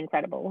is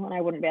incredible, and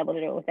I wouldn't be able to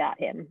do it without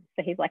him.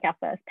 So he's like our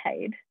first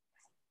paid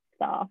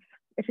staff,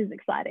 which is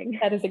exciting.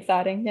 That is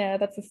exciting. Yeah,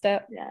 that's a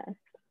step. Yeah.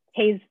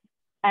 I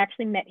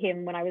actually met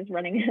him when I was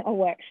running a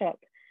workshop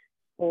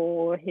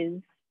for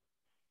his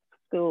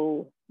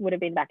school, would have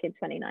been back in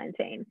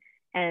 2019.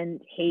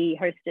 And he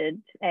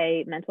hosted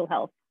a mental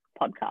health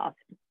podcast,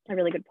 a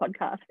really good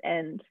podcast.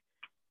 And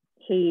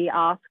he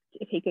asked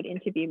if he could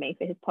interview me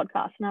for his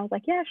podcast. And I was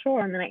like, yeah,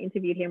 sure. And then I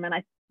interviewed him, and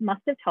I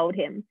must have told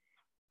him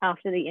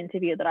after the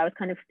interview that I was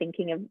kind of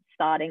thinking of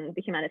starting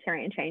the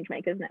Humanitarian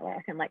Changemakers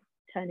Network and like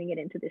turning it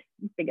into this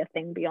bigger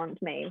thing beyond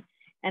me.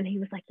 And he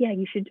was like, yeah,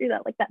 you should do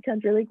that. Like, that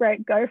sounds really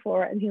great. Go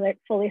for it. And he like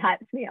fully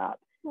hypes me up.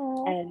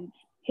 Aww. And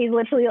he's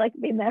literally like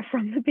been there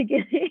from the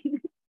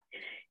beginning.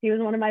 He was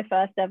one of my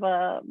first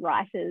ever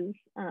writers.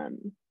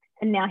 And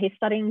now he's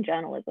studying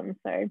journalism.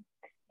 So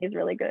he's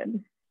really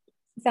good.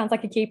 Sounds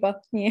like a keeper.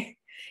 Yeah.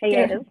 He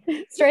is.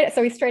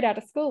 He's straight out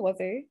of school, was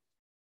he?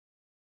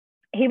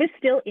 He was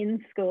still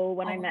in school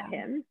when I met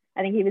him.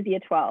 I think he was year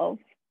 12.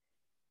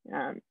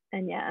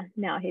 And yeah,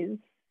 now he's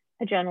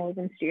a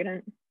journalism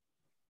student.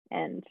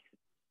 And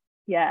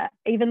yeah,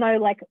 even though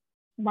like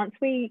once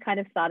we kind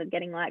of started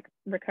getting like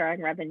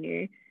recurring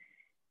revenue,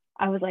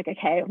 I was like,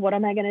 okay, what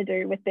am I going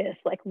to do with this?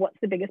 Like, what's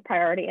the biggest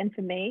priority? And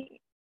for me,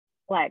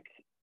 like,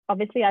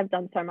 obviously I've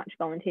done so much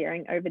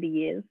volunteering over the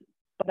years,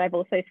 but I've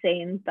also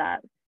seen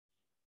that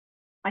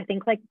I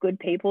think like good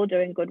people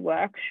doing good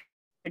work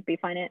should be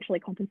financially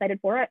compensated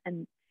for it.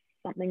 And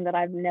something that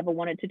I've never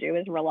wanted to do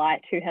is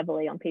rely too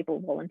heavily on people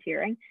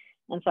volunteering.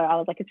 And so I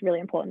was like, it's really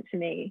important to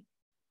me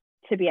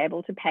to be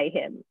able to pay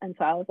him. And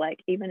so I was like,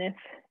 even if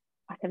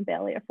I can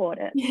barely afford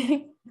it,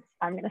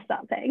 I'm going to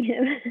start paying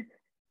him.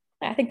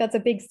 I think that's a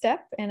big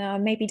step,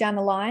 and maybe down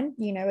the line,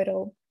 you know,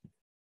 it'll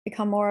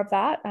become more of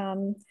that.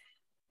 On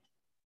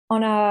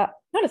a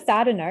not a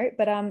sadder note,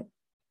 but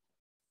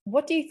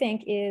what do you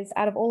think is,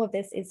 out of all of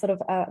this, is sort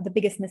of the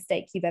biggest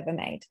mistake you've ever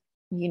made?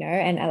 You know,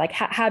 and like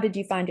how did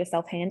you find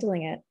yourself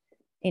handling it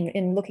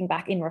in looking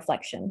back in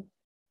reflection?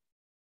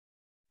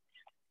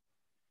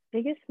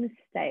 Biggest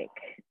mistake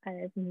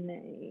I've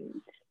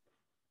made.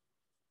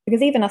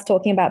 Because even us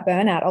talking about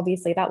burnout,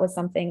 obviously that was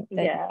something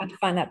that you had to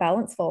find that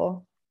balance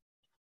for.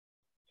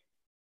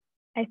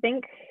 I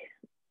think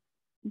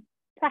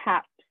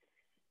perhaps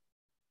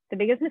the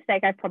biggest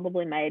mistake I've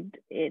probably made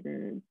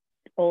in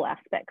all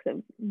aspects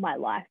of my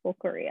life or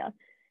career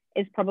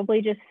is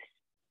probably just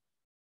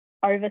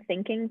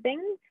overthinking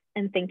things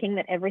and thinking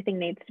that everything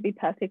needs to be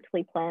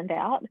perfectly planned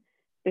out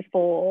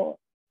before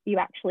you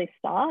actually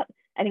start.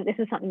 I think this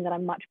is something that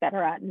I'm much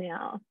better at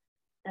now,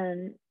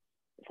 and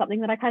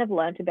something that I kind of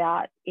learned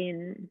about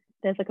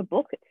there's like a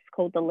book, it's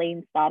called The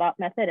Lean Startup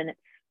Method, and it's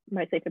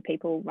mostly for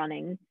people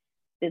running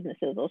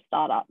businesses or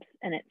startups,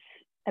 and it's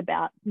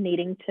about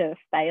needing to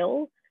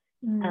fail.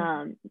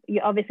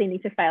 You obviously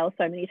need to fail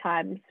so many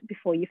times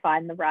before you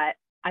find the right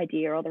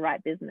idea or the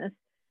right business,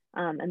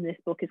 and this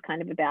book is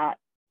kind of about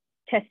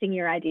testing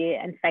your idea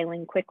and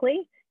failing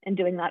quickly and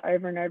doing that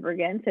over and over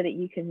again so that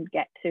you can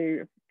get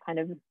to kind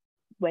of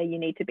where you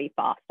need to be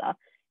faster.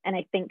 And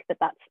I think that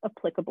that's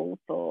applicable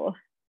for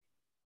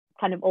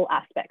kind of all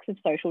aspects of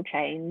social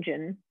change,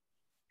 and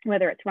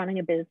whether it's running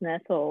a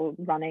business or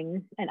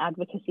running an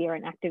advocacy or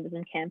an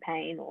activism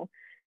campaign or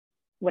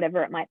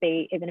whatever it might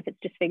be, even if it's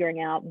just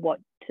figuring out what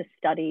to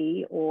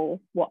study or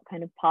what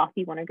kind of path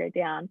you want to go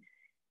down.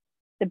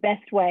 The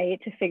best way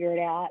to figure it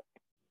out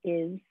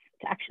is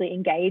to actually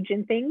engage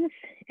in things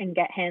and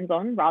get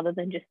hands-on rather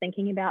than just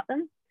thinking about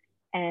them,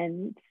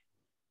 and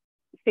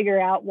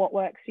figure out what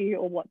works for you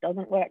or what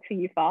doesn't work for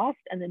you fast,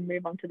 and then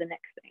move on to the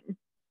next thing.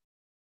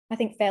 I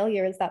think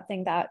failure is that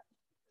thing that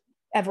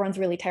everyone's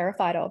really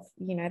terrified of,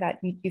 you know, that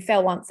you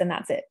fail once and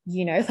that's it,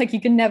 you know, like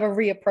you can never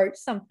reapproach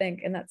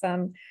something. And that's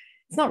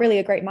it's not really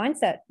a great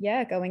mindset,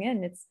 going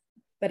in.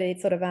 But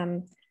it's sort of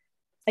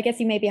I guess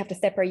you maybe have to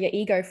separate your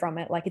ego from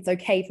it. Like, it's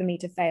okay for me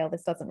to fail.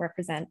 This doesn't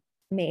represent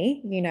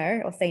me, you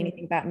know, or say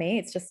anything about me.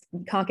 It's just,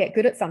 you can't get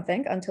good at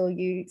something until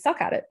you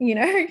suck at it, you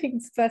know.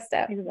 It's the first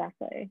step.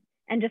 Exactly.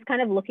 And just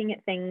kind of looking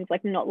at things,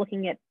 like not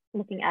looking at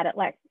it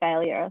like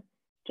failure,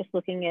 just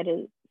looking at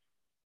it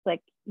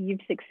like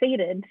you've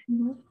succeeded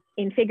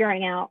in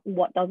figuring out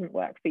what doesn't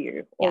work for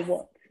you, or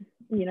what's,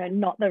 you know,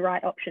 not the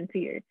right option for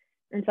you.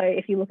 And so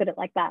if you look at it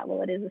like that,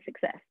 well, it is a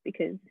success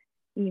because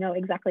you know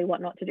exactly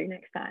what not to do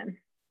next time.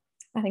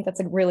 I think that's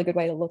a really good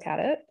way to look at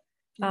it.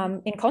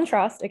 In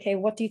contrast, okay,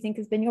 what do you think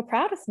has been your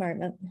proudest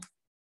moment?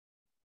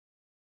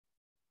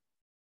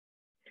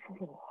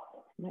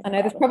 I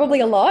know there's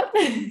probably a lot,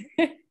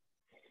 which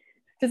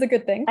is a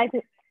good thing.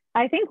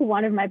 I think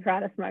one of my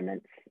proudest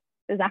moments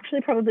is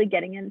actually probably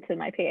getting into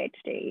my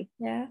PhD.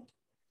 Yeah.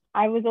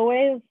 I was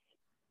always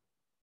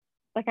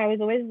a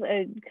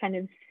kind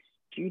of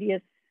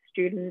studious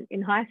student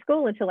in high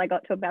school until I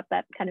got to about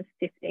that kind of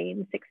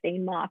 15,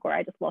 16 mark where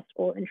I just lost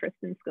all interest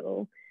in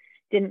school.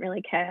 Didn't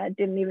really care,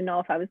 didn't even know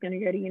if I was going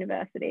to go to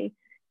university.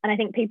 And I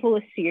think people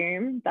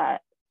assume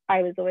that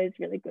I was always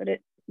really good at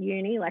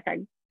uni. Like I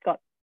got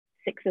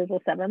 6s or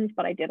 7s,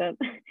 but I didn't.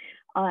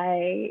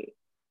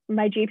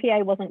 My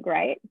GPA wasn't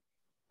great.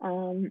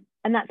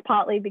 And that's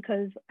partly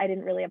because I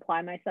didn't really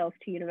apply myself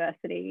to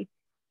university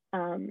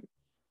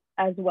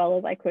as well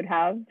as I could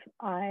have.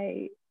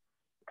 I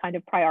kind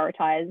of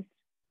prioritized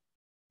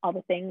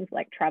other things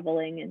like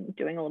traveling and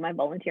doing all of my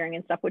volunteering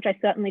and stuff, which I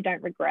certainly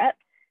don't regret.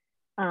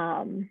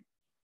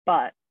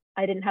 But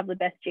I didn't have the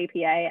best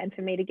GPA. And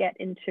for me to get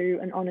into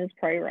an honours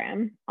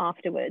program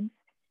afterwards,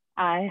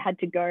 I had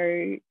to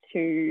go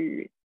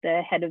to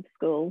the head of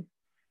school.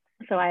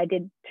 So I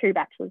did 2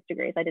 bachelor's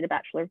degrees. I did a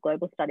Bachelor of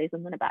Global Studies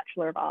and then a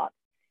Bachelor of Arts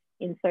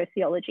in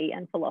sociology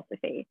and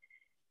philosophy.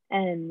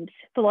 And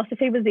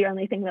philosophy was the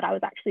only thing that I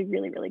was actually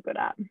really, really good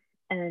at.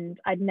 And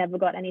I'd never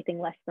got anything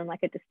less than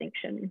like a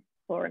distinction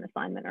or an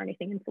assignment or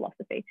anything in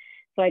philosophy.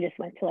 So I just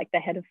went to like the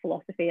head of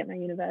philosophy at my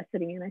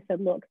university and I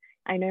said, look,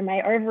 I know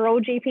my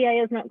overall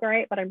GPA is not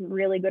great, but I'm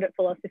really good at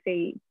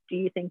philosophy. Do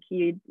you think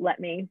you'd let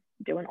me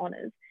do an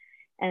honours?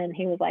 And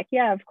he was like,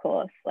 yeah, of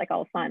course, like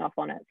I'll sign off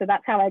on it. So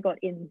that's how I got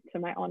into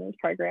my honours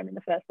program in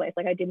the first place.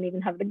 Like I didn't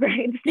even have the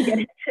grades to get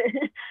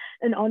into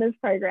an honours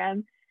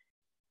program.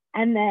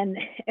 And then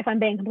if I'm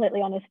being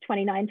completely honest,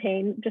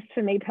 2019, just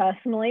for me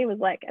personally, was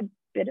like a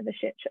bit of a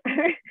shit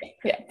show.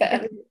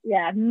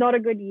 Yeah, not a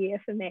good year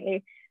for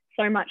me.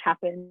 So much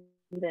happened.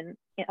 And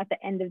at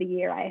the end of the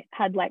year, I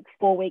had like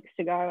 4 weeks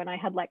to go and I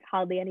had like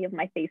hardly any of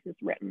my thesis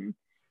written.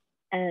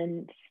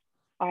 And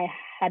I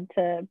had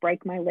to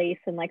break my lease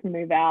and like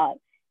move out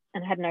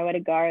and had nowhere to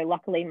go.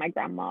 Luckily, my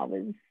grandma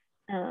was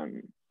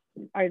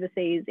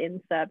overseas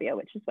in Serbia,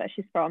 which is where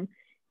she's from.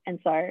 And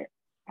so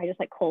I just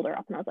like called her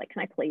up and I was like,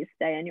 can I please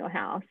stay in your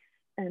house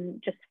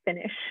and just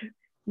finish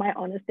my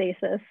honours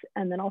thesis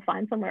and then I'll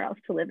find somewhere else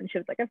to live? And she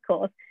was like, of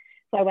course.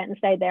 So I went and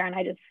stayed there and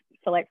I just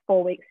for like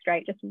 4 weeks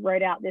straight just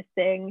wrote out this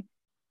thing.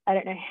 I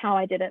don't know how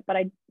I did it, but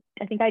I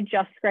think I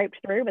just scraped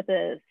through with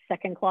a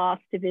 2nd class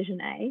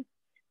division A,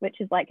 which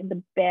is like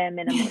the bare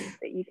minimum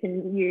that you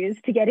can use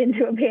to get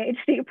into a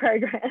PhD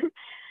program.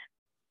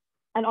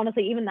 And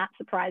honestly, even that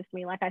surprised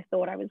me. Like I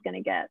thought I was going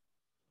to get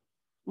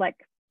like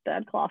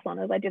 3rd class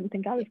honours. I didn't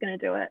think I was going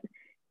to do it.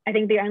 I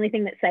think the only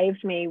thing that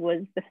saved me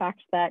was the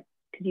fact that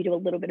because you do a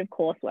little bit of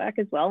coursework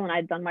as well. And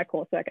I'd done my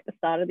coursework at the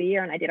start of the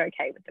year and I did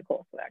okay with the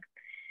coursework.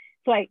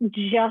 So I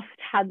just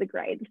had the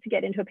grades to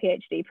get into a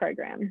PhD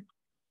program.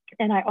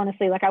 And I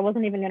honestly, like I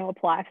wasn't even going to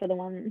apply for the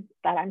one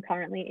that I'm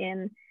currently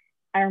in.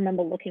 I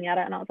remember looking at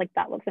it and I was like,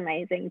 that looks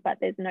amazing, but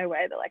there's no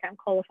way that like I'm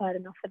qualified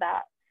enough for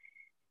that.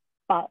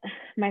 But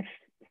my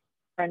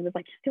friend was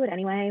like, just do it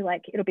anyway.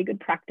 Like it'll be good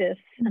practice.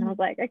 Mm-hmm. And I was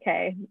like,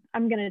 okay,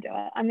 I'm going to do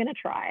it. I'm going to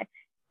try.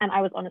 And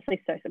I was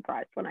honestly so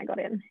surprised when I got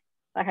in.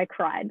 Like I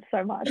cried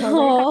so much.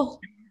 Oh,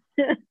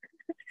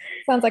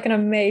 sounds like an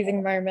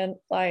amazing moment.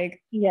 Like,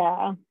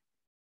 yeah,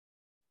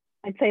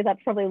 I'd say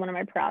that's probably one of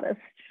my proudest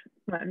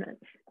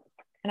moments.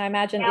 And I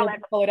imagine it'll be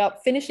followed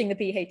up finishing the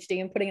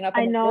PhD and putting it up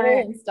on the wall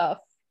and stuff.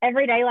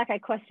 Every day, like I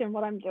question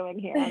what I'm doing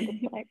here. I'm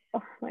just like,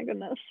 oh my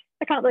goodness,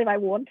 I can't believe I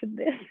wanted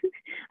this.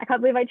 I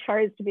can't believe I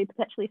chose to be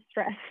perpetually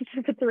stressed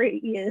for 3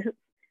 years.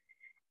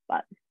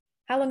 But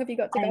how long have you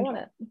got to go on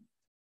it?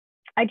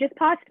 I just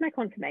passed my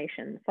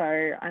confirmation, so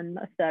I'm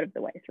a third of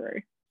the way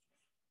through.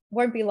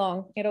 Won't be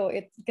long.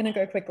 It's gonna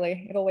go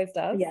quickly. It always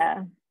does.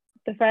 Yeah,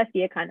 the first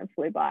year kind of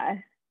flew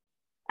by.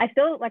 I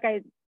feel like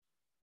I'm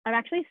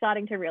actually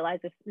starting to realize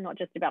this, not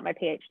just about my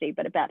PhD,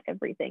 but about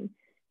everything.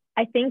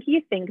 I think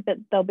you think that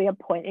there'll be a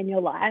point in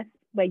your life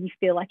where you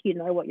feel like you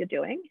know what you're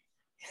doing.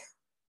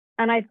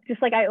 And I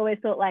always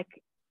thought like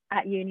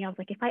at uni, I was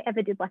like, if I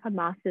ever did like a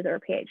master's or a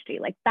PhD,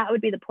 like that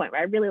would be the point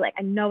where I really like,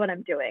 I know what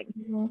I'm doing.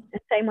 Mm-hmm.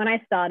 And same when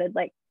I started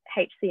like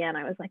HCN,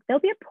 I was like, there'll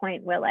be a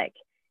point where like,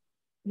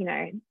 you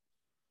know,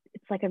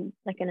 it's like an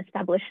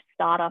established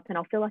startup and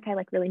I'll feel like I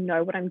like really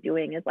know what I'm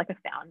doing as like a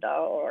founder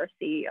or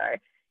a CEO.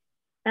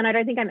 And I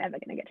don't think I'm ever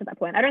going to get to that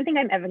point. I don't think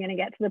I'm ever going to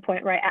get to the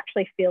point where I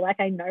actually feel like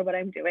I know what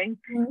I'm doing.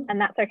 Mm-hmm. And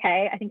that's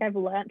okay. I think I've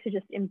learned to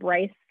just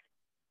embrace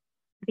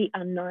the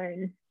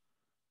unknown.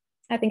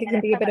 I think it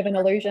can be a bit of an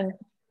illusion.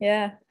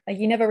 Yeah.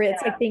 You never really,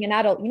 it's like being an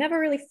adult. You never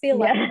really feel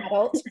like an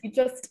adult. You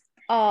just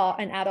are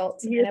an adult.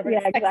 Yeah,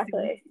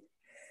 exactly.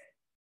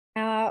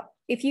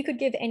 If you could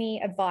give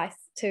any advice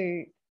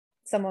to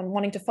someone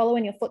wanting to follow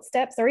in your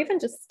footsteps or even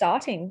just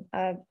starting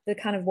the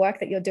kind of work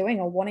that you're doing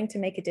or wanting to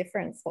make a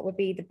difference, what would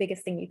be the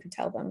biggest thing you could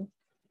tell them?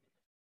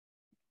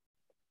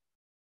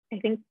 I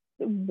think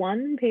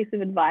one piece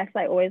of advice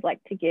I always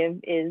like to give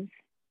is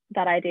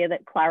that idea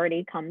that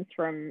clarity comes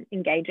from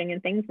engaging in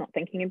things, not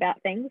thinking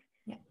about things.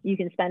 Yeah. You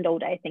can spend all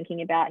day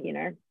thinking about, you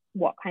know,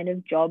 what kind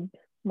of job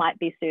might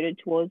be suited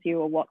towards you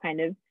or what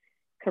kind of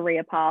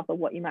career path or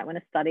what you might want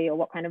to study or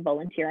what kind of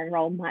volunteering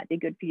role might be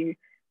good for you.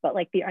 But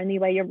like the only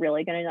way you're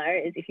really going to know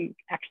is if you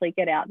actually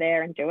get out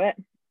there and do it.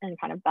 And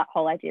kind of that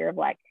whole idea of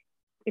like,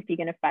 if you're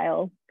going to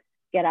fail,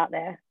 get out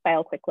there,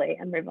 fail quickly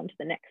and move on to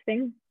the next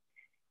thing.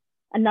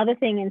 another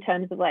thing in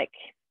terms of like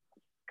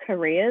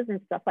careers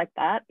and stuff like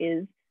that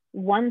is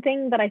one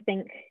thing that I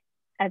think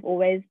I've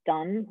always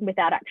done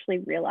without actually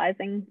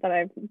realizing that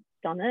I've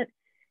done it.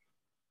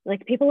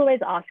 Like people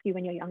always ask you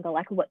when you're younger,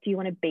 like, what do you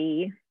want to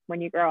be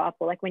when you grow up?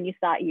 Or like when you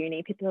start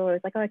uni, people are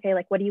always like, oh, okay,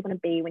 like what do you want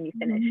to be when you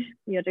finish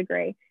your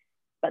degree?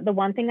 But the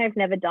one thing I've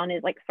never done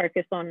is like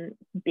focus on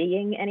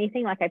being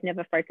anything. Like I've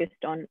never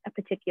focused on a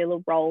particular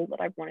role that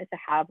I've wanted to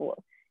have or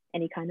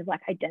any kind of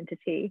like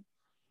identity.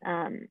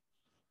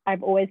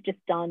 I've always just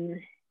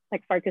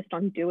focused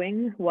on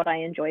doing what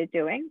I enjoy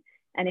doing.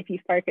 And if you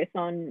focus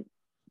on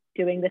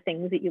doing the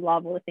things that you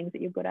love or the things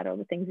that you're good at or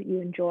the things that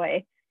you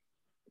enjoy,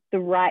 the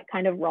right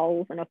kind of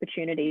roles and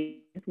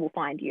opportunities will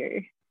find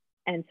you.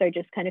 And so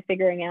just kind of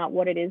figuring out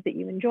what it is that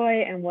you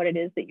enjoy and what it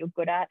is that you're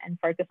good at and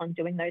focus on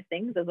doing those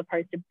things as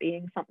opposed to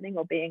being something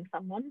or being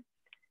someone.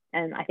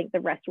 And I think the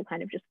rest will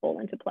kind of just fall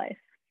into place.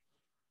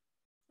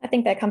 I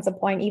think there comes a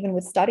point even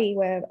with study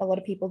where a lot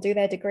of people do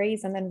their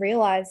degrees and then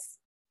realize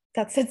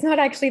that it's not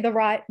actually the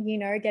right,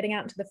 getting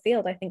out into the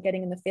field. I think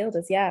getting in the field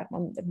is,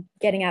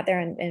 getting out there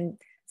and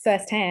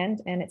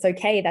firsthand, and it's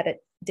okay that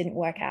it didn't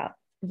work out,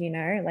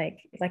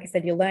 like I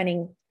said, you're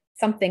learning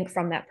something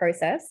from that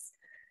process.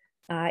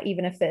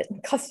 Even if it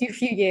costs you a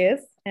few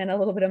years and a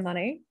little bit of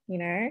money,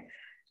 I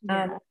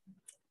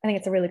think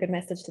it's a really good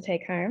message to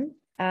take home.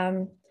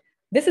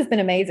 This has been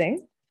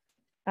amazing.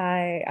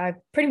 I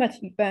pretty much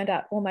burned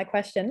out all my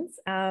questions.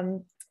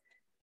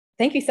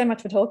 Thank you so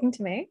much for talking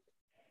to me.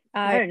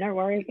 No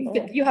worries at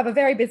all. You have a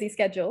very busy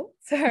schedule,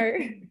 so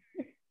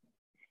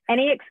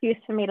any excuse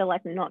for me to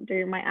like not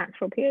do my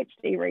actual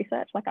PhD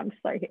research, like I'm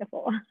so here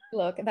for.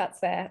 Look, that's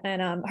fair.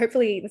 And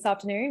hopefully this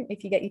afternoon,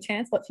 if you get your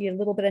chance, watch you a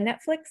little bit of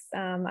Netflix.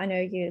 I know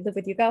you live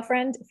with your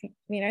girlfriend. If you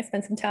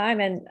spend some time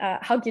and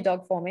hug your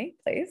dog for me,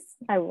 please.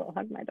 I will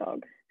hug my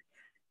dog.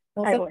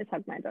 Also, I always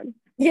hug my dog.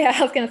 Yeah,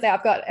 I was going to say,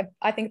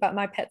 I think about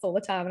my pets all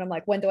the time and I'm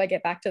like, when do I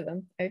get back to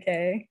them?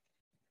 Okay.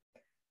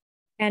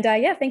 And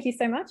thank you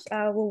so much.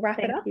 We'll wrap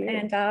it up.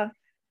 And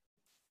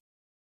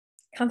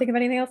can't think of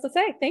anything else to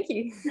say. Thank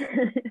you.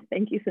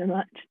 Thank you so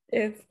much.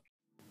 Yes.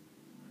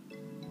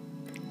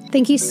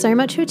 Thank you so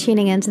much for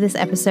tuning in to this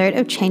episode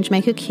of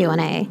Changemaker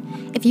Q&A.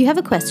 If you have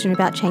a question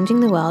about changing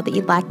the world that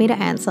you'd like me to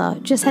answer,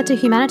 just head to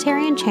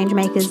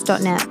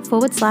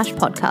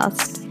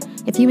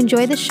humanitarianchangemakers.net/podcast. If you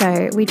enjoy the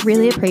show, we'd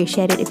really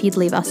appreciate it if you'd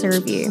leave us a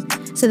review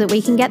so that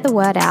we can get the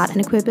word out and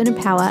equip and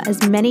empower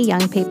as many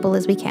young people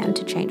as we can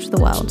to change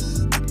the world.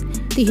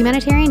 The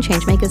Humanitarian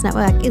Changemakers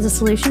Network is a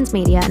solutions,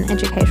 media and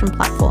education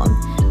platform,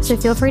 so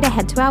feel free to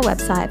head to our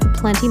website for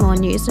plenty more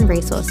news and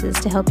resources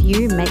to help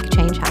you make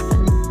change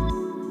happen.